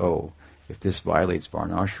 That, if this violates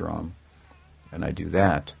Varnashram and I do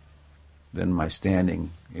that, then my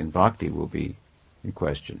standing in bhakti will be in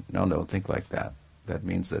question. No, don't think like that. That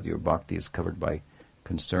means that your bhakti is covered by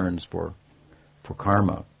concerns for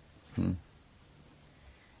karma.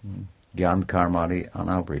 Gyan karmadi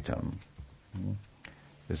anavritam.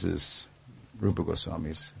 This is Rupa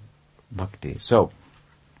Goswami's bhakti. So,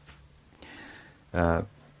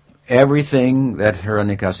 everything that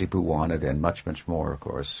Hiranyakasipu wanted, and much, much more, of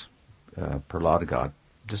course, Prahlada got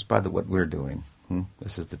just by what we're doing.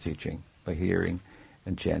 This is the teaching, by hearing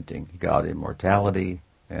and chanting. He got immortality,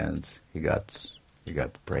 and he got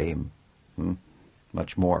prem,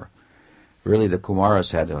 much more. Really, the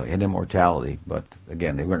Kumaras had immortality, but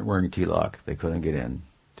again, they weren't wearing tilak. They couldn't get in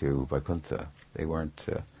to Vaikuntha. They weren't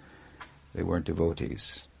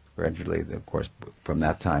devotees. Gradually, of course, from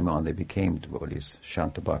that time on, they became devotees,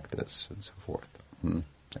 Shanta Bhaktas, and so forth. And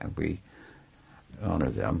we honor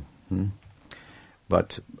them.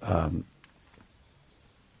 But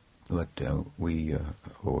we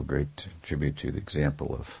owe a great tribute to the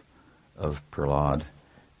example of Prahlad,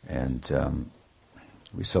 and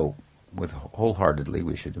wholeheartedly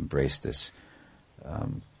we should embrace this.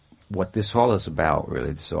 What this all is about,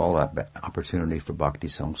 really, this is all about opportunity for bhakti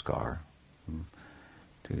samskar,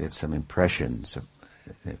 to get some impressions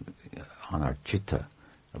on our chitta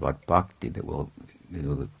about bhakti that will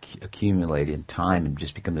accumulate in time and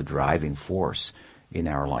just become the driving force in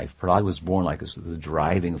our life. Prahlad was born like this, the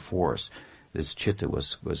driving force. This chitta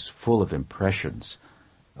was full of impressions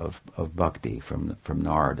of bhakti from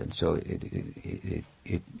Nard, and so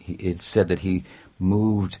it said that he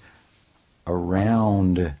moved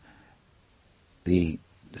around the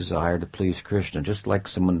desire to please Krishna, just like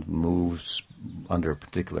someone moves under a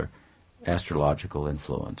particular astrological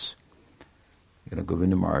influence.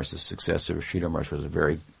 Govinda Maharaj, the successor of Sridhar Maharaj, was a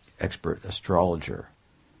very expert astrologer,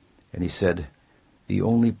 and he said, the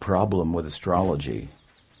only problem with astrology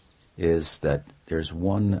is that there's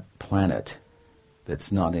one planet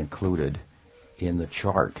that's not included in the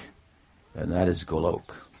chart, and that is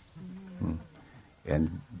Golok.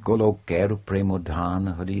 And Golok Keru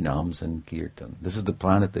Premodhan Harinam Sankirtan. This is the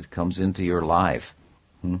planet that comes into your life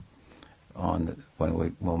when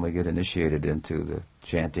we get initiated into the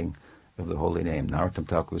chanting of the holy name. Narottam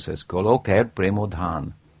Thakur says, Golok Keru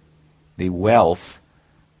Premodhan, the wealth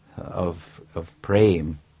of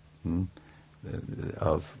prem, the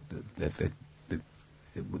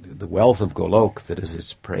wealth of Golok, that is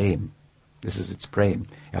its prem. This is its prem.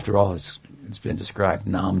 After all, it's been described,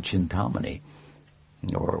 Nam Chintamani,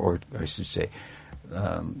 or I should say,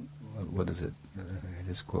 what is it? I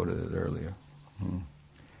just quoted it earlier.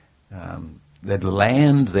 That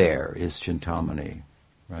land there is Chintamani,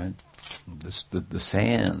 right? The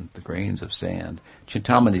sand, the grains of sand.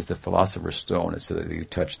 Chintamani is the philosopher's stone. It's so that you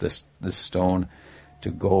touch this stone to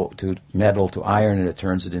gold, to metal, to iron, and it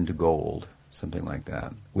turns it into gold. Something like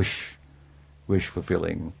that. Wish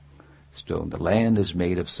fulfilling stone. The land is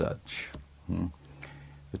made of such.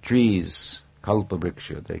 The trees, kalpa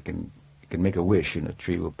vriksha, you can make a wish and a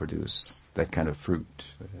tree will produce that kind of fruit.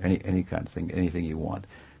 Any kind of thing, anything you want.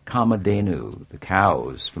 Kamadhenu, the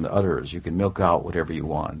cows from the udders. You can milk out whatever you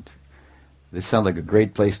want. This sounds like a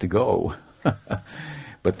great place to go.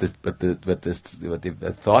 But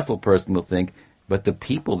the thoughtful person will think, but the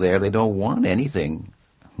people there, they don't want anything.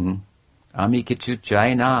 Ami kichu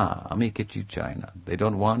China. Ami kichu China. They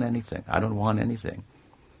don't want anything. I don't want anything.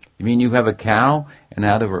 You mean you have a cow, and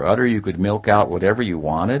out of her udder you could milk out whatever you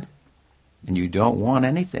wanted, and you don't want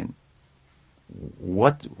anything?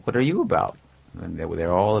 What are you about? And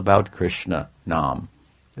they're all about Krishna, Nam.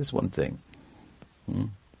 This one thing. I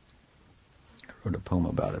wrote a poem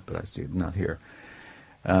about it, but I see it not here.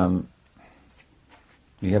 You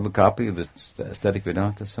have a copy of Aesthetic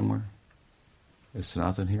Vedanta somewhere? Is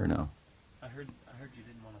Sanatan here? No. I heard you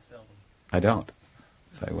didn't want to sell them. I don't.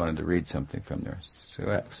 So I wanted to read something from there.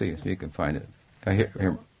 So see if you can find it.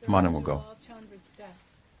 Here, Mana will go. I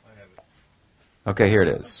have it. Okay, here it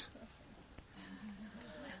is.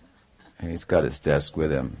 And he's got his desk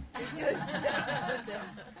with him.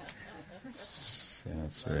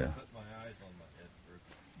 That's real. I put my eyes on my head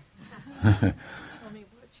first. Tell me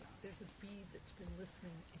what there's a bee that's been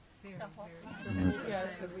listening very, very yeah,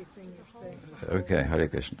 to everything you're saying. Okay, Hare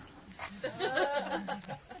Krishna.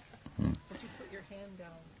 But you put your hand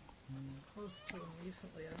down close to him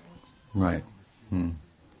recently, I don't know. Right.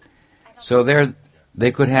 So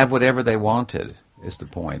they could have whatever they wanted, is the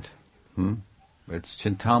point. It's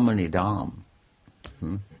Chintamani Dham.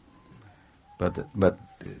 But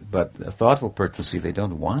a thoughtful person, see, they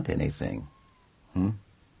don't want anything.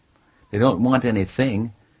 They don't want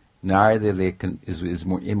anything, neither is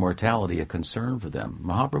immortality a concern for them.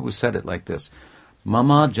 Mahaprabhu said it like this: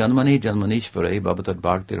 Mama janmani janmanishvare bhavatad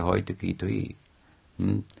bhaktir hoita kitui.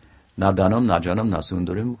 Na dhanam, na janam, na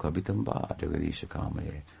sundarim kavitam ba jagarisha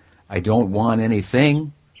kamaye. I don't want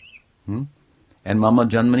anything. And Mama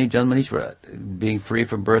janmani janmanishvara, being free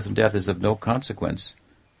from birth and death is of no consequence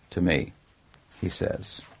to me, he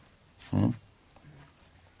says.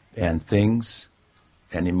 And things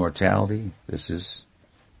and immortality, this is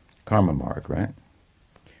karma marg, right?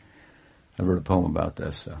 I wrote a poem about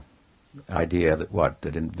this idea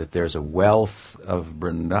that there's a wealth of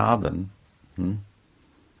Vrindavan, and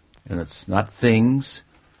it's not things,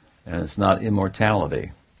 and it's not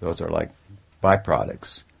immortality. Those are like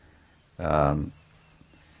byproducts. I've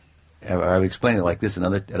explained it like this at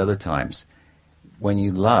other times. When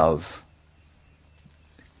you love,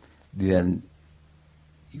 then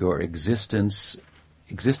your existence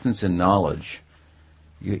and knowledge.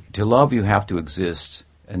 To love, you have to exist,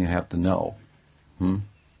 and you have to know.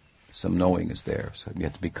 Some knowing is there, so you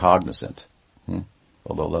have to be cognizant.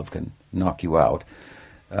 Although love can knock you out,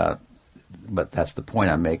 but that's the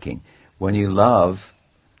point I'm making. When you love,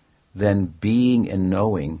 then being and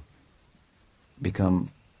knowing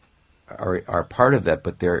are part of that,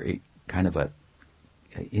 but they're kind of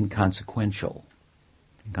inconsequential.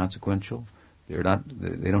 Inconsequential?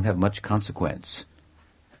 They don't have much consequence.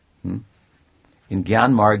 In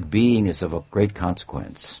Gyan Marg, being is of a great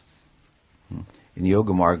consequence. In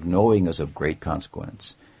Yoga Marg, knowing is of great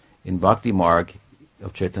consequence. In Bhakti Marg,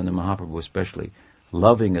 of Chaitanya Mahaprabhu especially,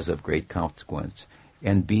 loving is of great consequence.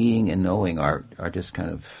 And being and knowing are just kind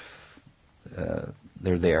of,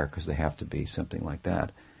 they're there because they have to be, something like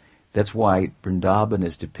that. That's why Vrindavan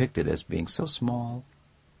is depicted as being so small.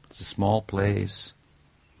 It's a small place.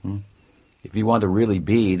 If you want to really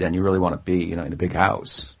be, then you really want to be, in a big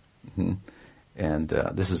house. And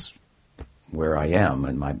this is where I am,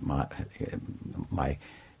 and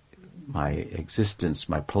my existence,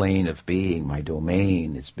 my plane of being, my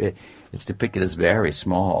domain. It's depicted as very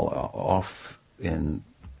small, off in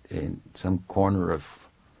some corner of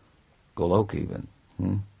Golok even.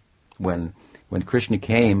 When Krishna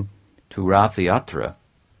came to Rath Yatra,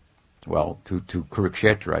 to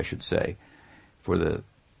Kurukshetra, I should say, for the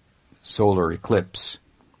solar eclipse,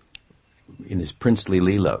 in his princely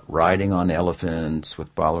Leela, riding on elephants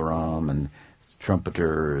with Balaram and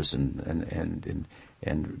trumpeters and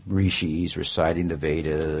rishis reciting the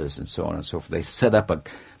Vedas and so on and so forth. They set up a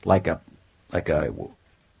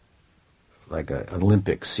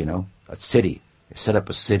Olympics, a city. They set up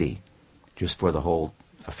a city just for the whole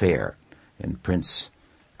affair. And Prince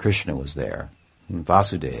Krishna was there, and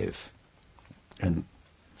Vasudev. And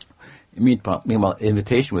meanwhile,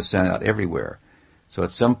 invitation was sent out everywhere. So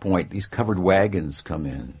at some point, these covered wagons come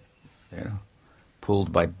in,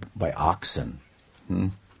 pulled by oxen,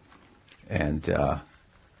 and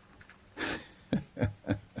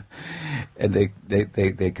and they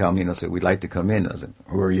come, say, we'd like to come in. I said,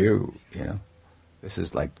 who are you? This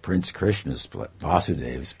is like Prince Krishna's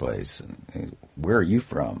Vasudev's place. And where are you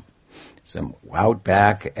from? Some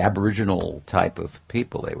outback Aboriginal type of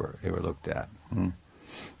people they were looked at.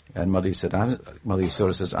 And Mother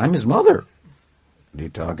Yasoda says, I'm his mother. You're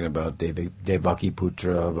talking about Devaki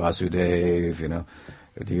Putra, Vasudeva,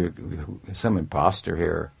 some imposter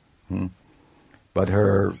here. But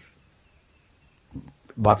her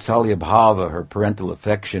Vatsalya Bhava, her parental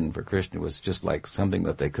affection for Krishna, was just like something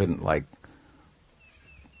that they couldn't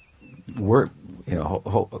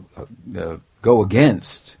go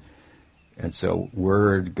against. And so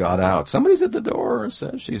word got out. Somebody's at the door and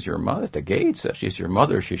says she's your mother. At the gate says she's your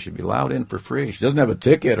mother. She should be allowed in for free. She doesn't have a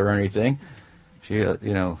ticket or anything. She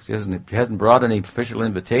hasn't brought any official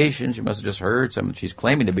invitation. She must have just heard something. She's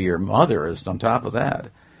claiming to be your mother. Is on top of that.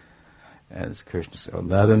 As Krishna said,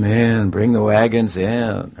 let them in, bring the wagons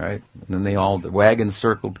in, right? And then the wagons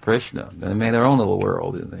circled Krishna. Then they made their own little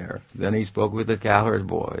world in there. Then he spoke with the cowherd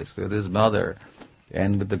boys, with his mother,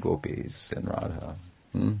 and with the gopis and Radha.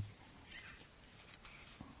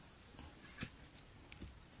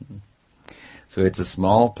 So it's a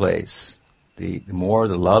small place. The more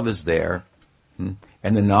the love is there,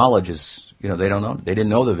 and the knowledge is, they don't know. They didn't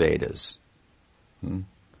know the Vedas.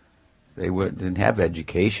 They didn't have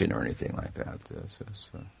education or anything like that.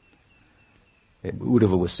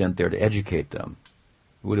 Uddhava was sent there to educate them.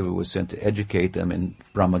 Uddhava was sent to educate them in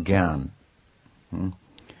Brahmagyan.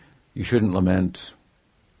 You shouldn't lament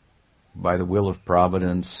by the will of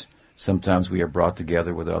providence. Sometimes we are brought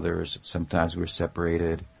together with others. Sometimes we're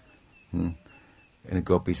separated. And the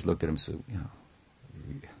gopis looked at him and said,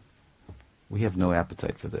 we have no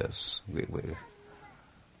appetite for this.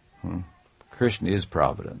 Krishna is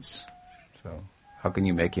providence. So how can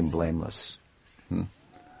you make him blameless? And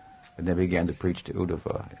they began to preach to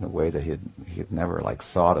Uddhava in a way that he had never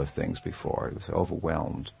thought of things before. He was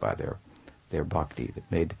overwhelmed by their bhakti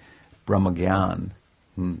that made Brahmagyan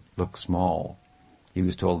look small. He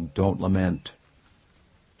was told, don't lament,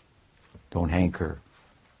 don't hanker.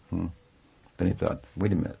 Then he thought,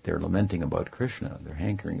 wait a minute, they're lamenting about Krishna, they're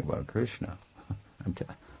hankering about Krishna.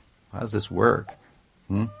 How does this work?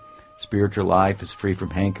 Spiritual life is free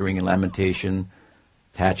from hankering and lamentation.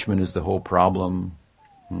 Attachment is the whole problem.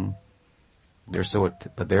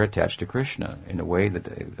 But they're attached to Krishna in a way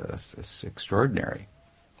that's extraordinary.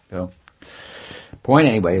 So, point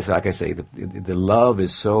anyway is, like I say, the love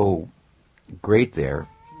is so great there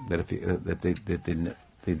that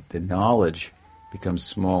the knowledge becomes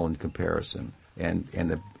small in comparison, and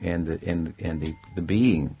the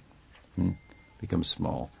being becomes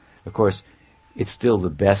small. Of course, it's still the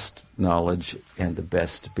best knowledge and the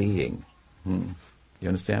best being. You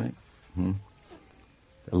understand it?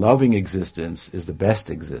 The loving existence is the best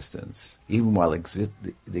existence, even while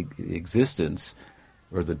the existence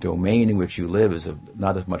or the domain in which you live is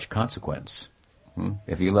not of much consequence.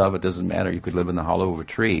 If you love, it doesn't matter. You could live in the hollow of a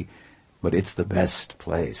tree, but it's the best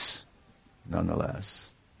place,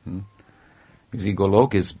 nonetheless. You see,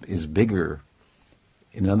 Golok is bigger,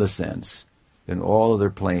 in another sense, than all other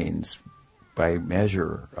planes by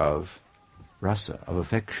measure of rasa, of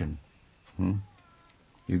affection.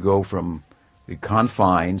 You go from the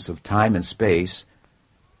confines of time and space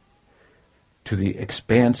to the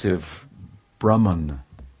expansive Brahman,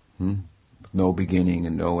 no beginning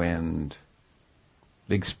and no end.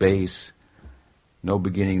 Big space, no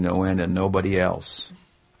beginning, no end, and nobody else.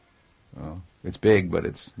 Well, it's big, but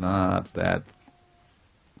it's not that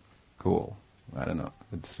cool. I don't know.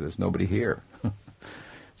 There's nobody here.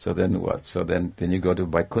 So then what? So then you go to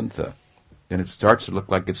Vaikuntha. Then it starts to look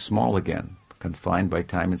like it's small again, confined by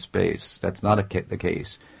time and space. That's not the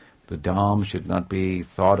case. The Dham should not be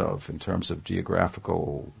thought of in terms of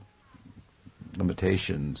geographical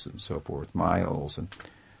limitations and so forth, miles, and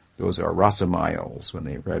those are rasa miles when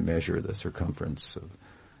they measure the circumference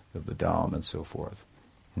of the Dham and so forth.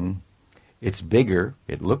 It's bigger,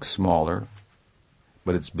 it looks smaller,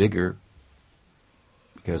 but it's bigger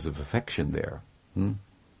because of affection there.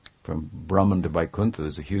 From Brahman to Vaikuntha,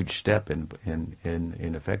 there's a huge step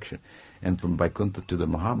in affection. And from Vaikuntha to the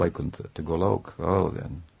Mahavaikuntha, to Golok,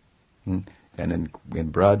 then. And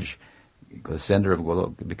in Braj, the center of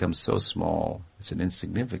Golok, it becomes so small, it's an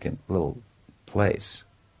insignificant little place.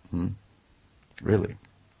 Really.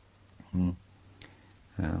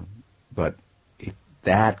 But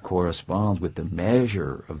that corresponds with the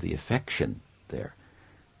measure of the affection there.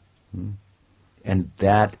 And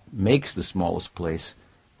that makes the smallest place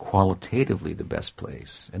qualitatively the best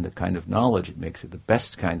place. And the kind of knowledge, it makes it the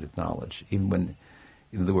best kind of knowledge. Even when,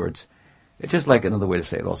 in other words, it's just like another way to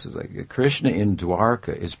say it also is like Krishna in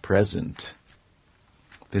Dwarka is present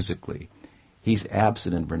physically. He's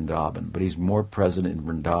absent in Vrindavan, but he's more present in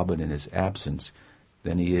Vrindavan in his absence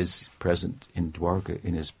than he is present in Dwarka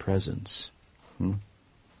in his presence. The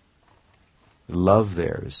love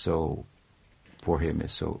there is so for him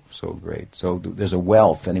is so great. So there's a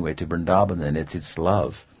wealth, anyway, to Vrindavan, and it's its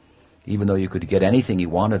love. Even though you could get anything you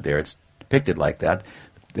wanted there, it's depicted like that.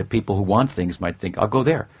 The people who want things might think, I'll go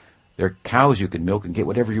there. There are cows you can milk and get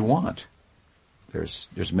whatever you want. There's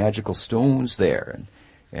magical stones there,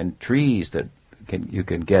 and trees that you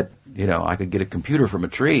can get. I could get a computer from a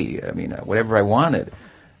tree. I mean, whatever I wanted,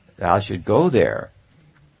 I should go there.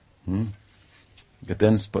 But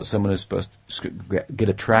then someone is supposed to get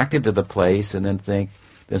attracted to the place, and then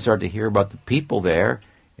start to hear about the people there,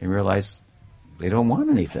 and realize they don't want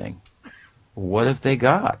anything. What have they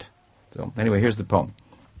got? So anyway, here's the poem.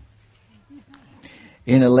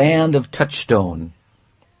 In a land of touchstone,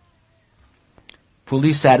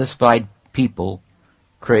 fully satisfied people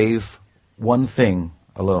crave one thing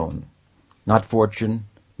alone. Not fortune,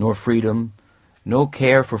 nor freedom, no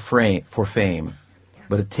care for fame,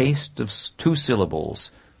 but a taste of 2 syllables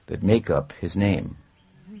that make up his name.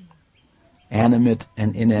 Animate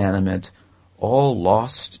and inanimate, all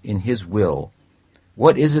lost in his will.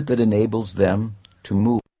 What is it that enables them to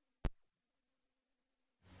move?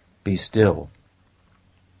 Be still.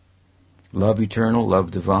 Love eternal, love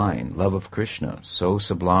divine, love of Krishna, so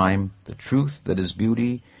sublime, the truth that is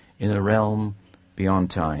beauty in a realm beyond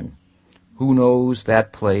time. Who knows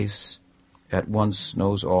that place at once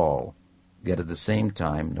knows all, yet at the same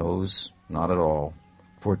time knows not at all.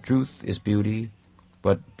 For truth is beauty,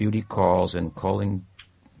 but beauty calls, and calling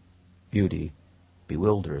beauty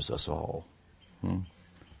bewilders us all.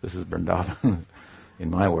 This is Vrindavan, in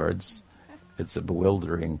my words. It's a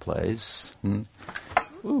bewildering place.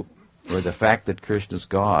 Where the fact that Krishna's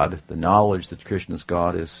God, the knowledge that Krishna's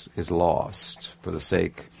God is lost for the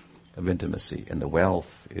sake of intimacy, and the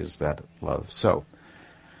wealth is that love. So,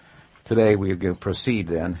 today we will proceed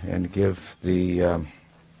then and give the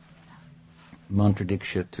mantra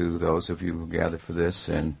diksha to those of you who gathered for this,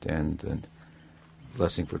 and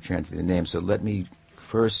blessing for chanting the name. So let me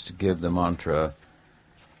first give the mantra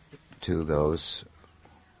to those.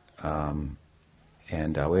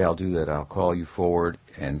 And the way I'll do that, I'll call you forward,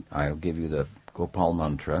 and I'll give you the Gopal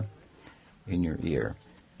mantra in your ear.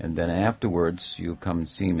 And then afterwards, you'll come and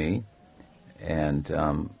see me, and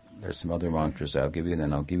there's some other mantras I'll give you, and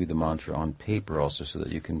then I'll give you the mantra on paper also, so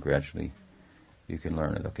that you can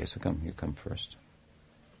learn it. Okay, so you come first.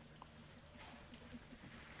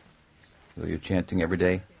 So you're chanting every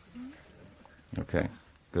day? Okay,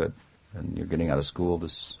 good. And you're getting out of school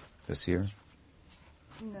this year?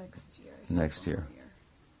 Next year.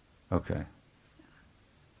 Okay.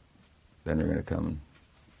 Then you're going to come and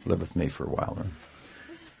live with me for a while, right?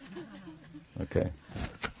 Okay.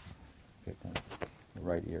 Okay, the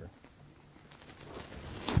right ear.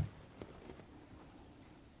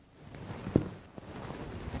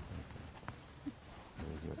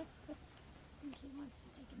 Very good. I think he wants to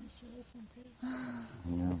take initiation too.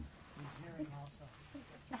 Yeah. He's hearing also.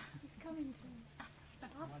 He's coming to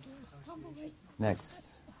ask you humbly. Next.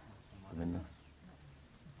 Govinda.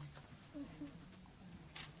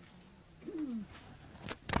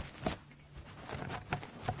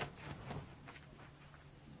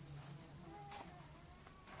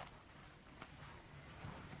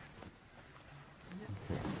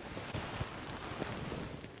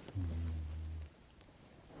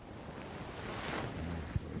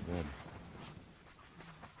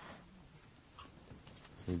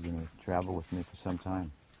 So you're going to travel with me for some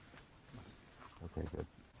time? Okay, good.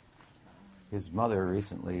 His mother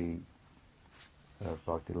recently,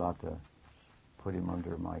 Bhaktilata, put him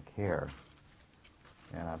under my care,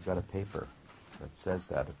 and I've got a paper that says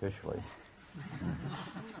that officially.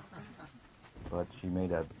 But she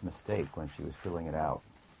made a mistake when she was filling it out.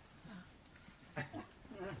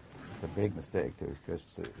 It's a big mistake, too, because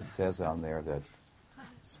it says on there that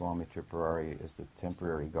Swami Tripurari is the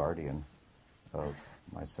temporary guardian of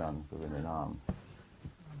my son, Govindanam.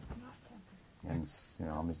 And,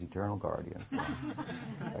 I'm his eternal guardian. So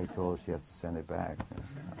I told her she has to send it back.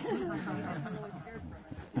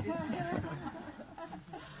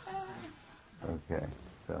 Okay,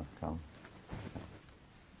 so come.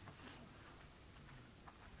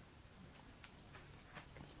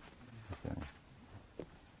 Okay.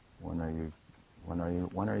 When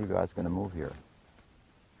are you guys going to move here?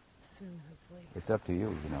 Soon, hopefully. It's up to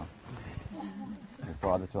you, Your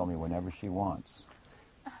father told me whenever she wants.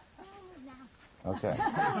 Okay.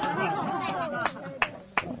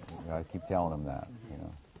 So, I keep telling him that,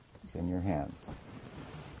 It's in your hands.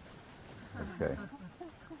 Okay.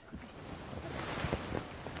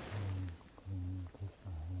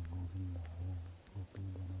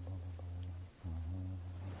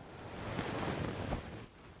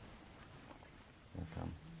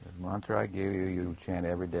 The mantra I gave you, you chant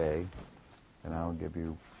every day, and and I'll give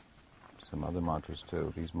you some other mantras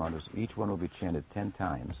too. These mantras, each one will be chanted 10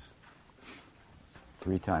 times,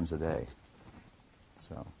 3 times a day.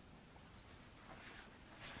 So,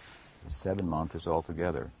 there's 7 mantras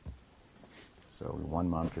altogether. So, one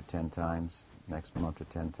mantra 10 times, next mantra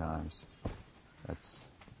 10 times. That's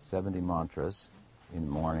 70 mantras in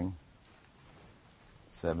the morning,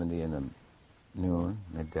 70 in the noon,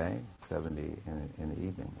 midday, 70 in the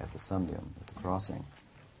evening at the sandhyam, at the crossing.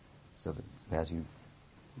 So that as you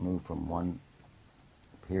move from one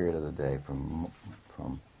period of the day, from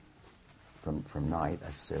night, I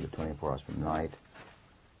should say, the 24 hours from night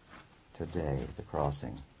to day, the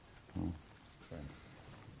crossing. I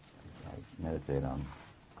meditate on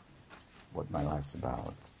what my life's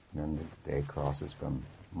about. And then the day crosses from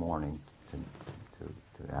morning to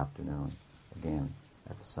afternoon, again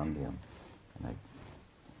at the sandhyam. And I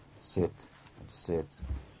sit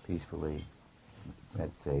peacefully,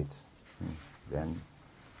 meditate. Then,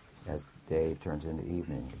 as day turns into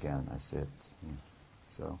evening, again I sit.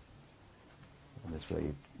 So, in this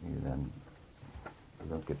way, you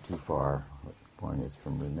don't get too far. The point is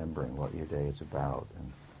from remembering what your day is about,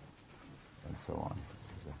 and so on.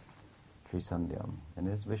 This is a Trisandhyam. And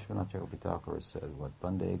as Vishwanath Chakravarti has said, what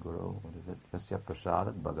Bande Guru, what is it? Yasya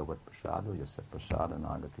prasadat bhagavat prasado, yasya prasada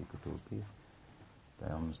nagati kutupi.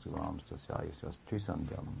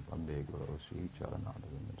 Trisandhyam Bande Guru Sri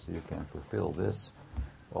Charanadavindam. So you can fulfill this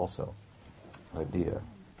also idea.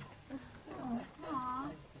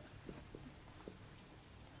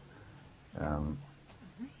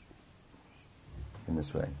 In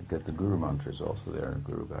this way, because the Guru mantra is also there in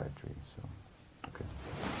Guru Gayatri. So, okay.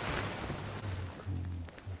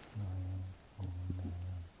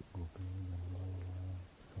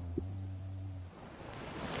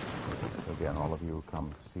 Again, all of you will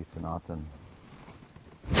come see Sanatan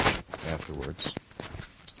afterwards.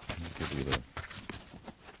 I'll give you the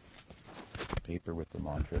paper with the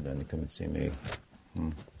mantra, then you come and see me.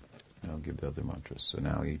 I'll give the other mantras. So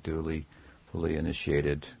now you duly, fully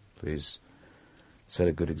initiated. Please set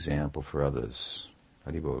a good example for others.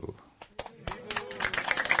 Haribol.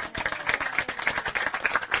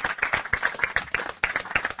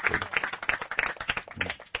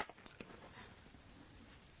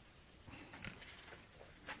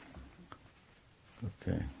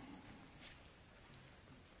 Okay.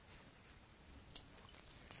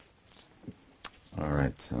 All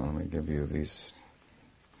right, so let me give you these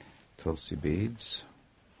tulsi beads.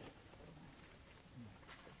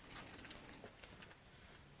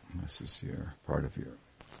 This is your part of your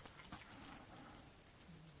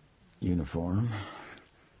uniform,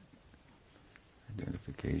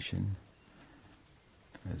 identification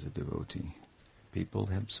as a devotee. People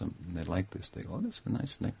have they like this. They go, oh, that's a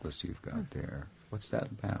nice necklace you've got there. What's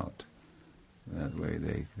that about? That way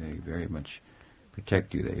they very much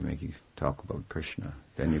protect you. They make you talk about Krishna.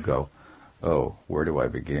 Then you go, oh, where do I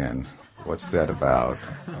begin? What's that about?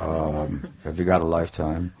 Have you got a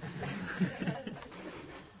lifetime?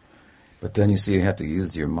 But then you see you have to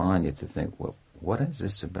use your mind. You have to think, well, what is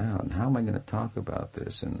this about? And how am I going to talk about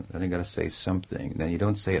this? And then you got to say something. Then you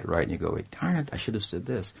don't say it right, and you go, wait, darn it, I should have said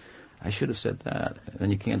this. I should have said that. And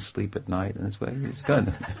then you can't sleep at night, and this way it's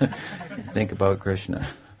good. Think about Krishna.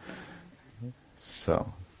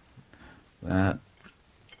 So, that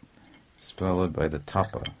is followed by the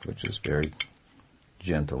tapa, which is very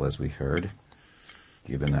gentle, as we heard.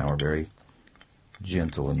 Given our very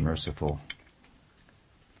gentle and merciful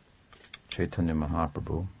Chaitanya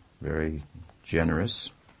Mahaprabhu, very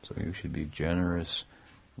generous. So you should be generous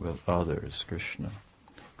with others. Krishna.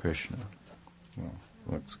 Well,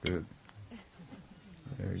 looks good.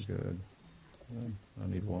 Very good. I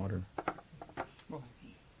need water.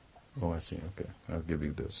 Oh, I see. Okay. I'll give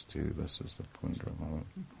you this too. This is the Pundra.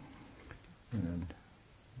 And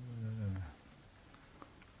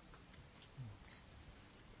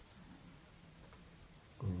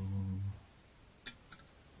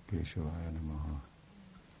Keshavaya Namaha.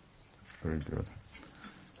 Very good.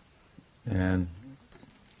 And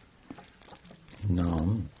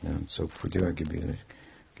Nam, and so for you, I give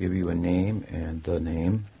you a name and the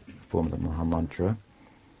name, form the Maha Mantra,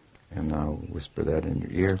 and I'll whisper that in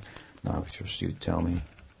your ear. Now, just you tell me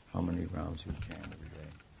how many rounds you chant every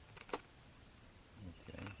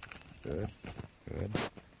day. Okay, good.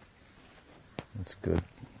 That's good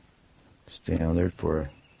standard for a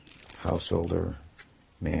householder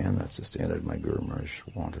man. That's the standard my Guru Maharaj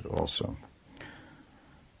wanted also.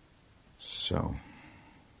 So,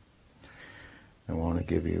 I want to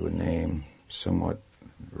give you a name somewhat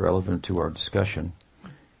relevant to our discussion.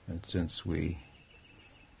 And since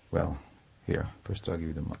here, first I'll give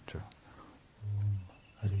you the mantra.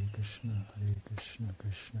 Hare Krishna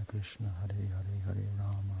Krishna Hare Hare Hare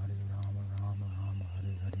Rama Rama Rama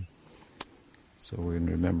Hare Hare. So we're in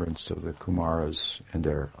remembrance of the Kumaras and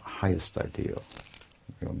their highest ideal.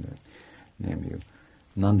 We'll name you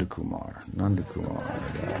Nanda Kumar. Nanda Kumar.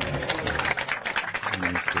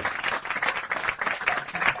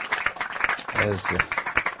 As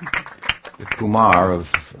the Kumar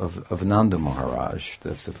of Nanda Maharaj,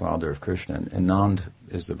 that's the father of Krishna, and Nand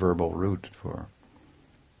is the verbal root for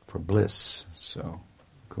bliss. So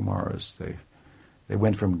Kumaras, they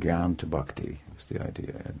went from Gyan to Bhakti, was the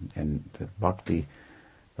idea, and the Bhakti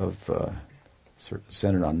of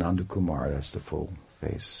centered on Nanda Kumar. That's the full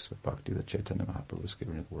face of Bhakti that Chaitanya Mahaprabhu was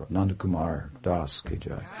giving to the world. Nanda Kumar Das Ki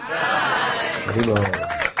Jai.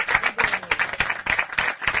 Haribol.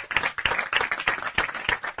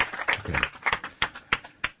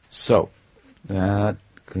 So, that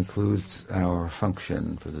concludes our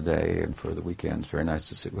function for the day and for the weekend. It's very nice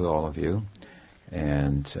to sit with all of you.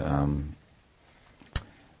 And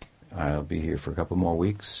I'll be here for a couple more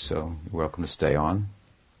weeks, so you're welcome to stay on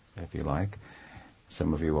if you like.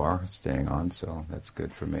 Some of you are staying on, so that's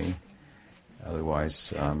good for me.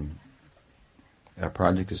 Otherwise, our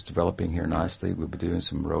project is developing here nicely. We'll be doing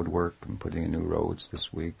some road work and putting in new roads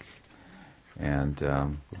this week. And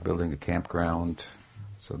we're building a campground.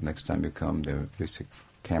 So next time you come, there'll be a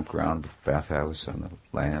campground, bathhouse on the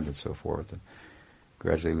land and so forth. And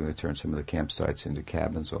gradually we will turn some of the campsites into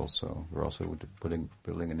cabins also. We're also building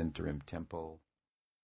an interim temple.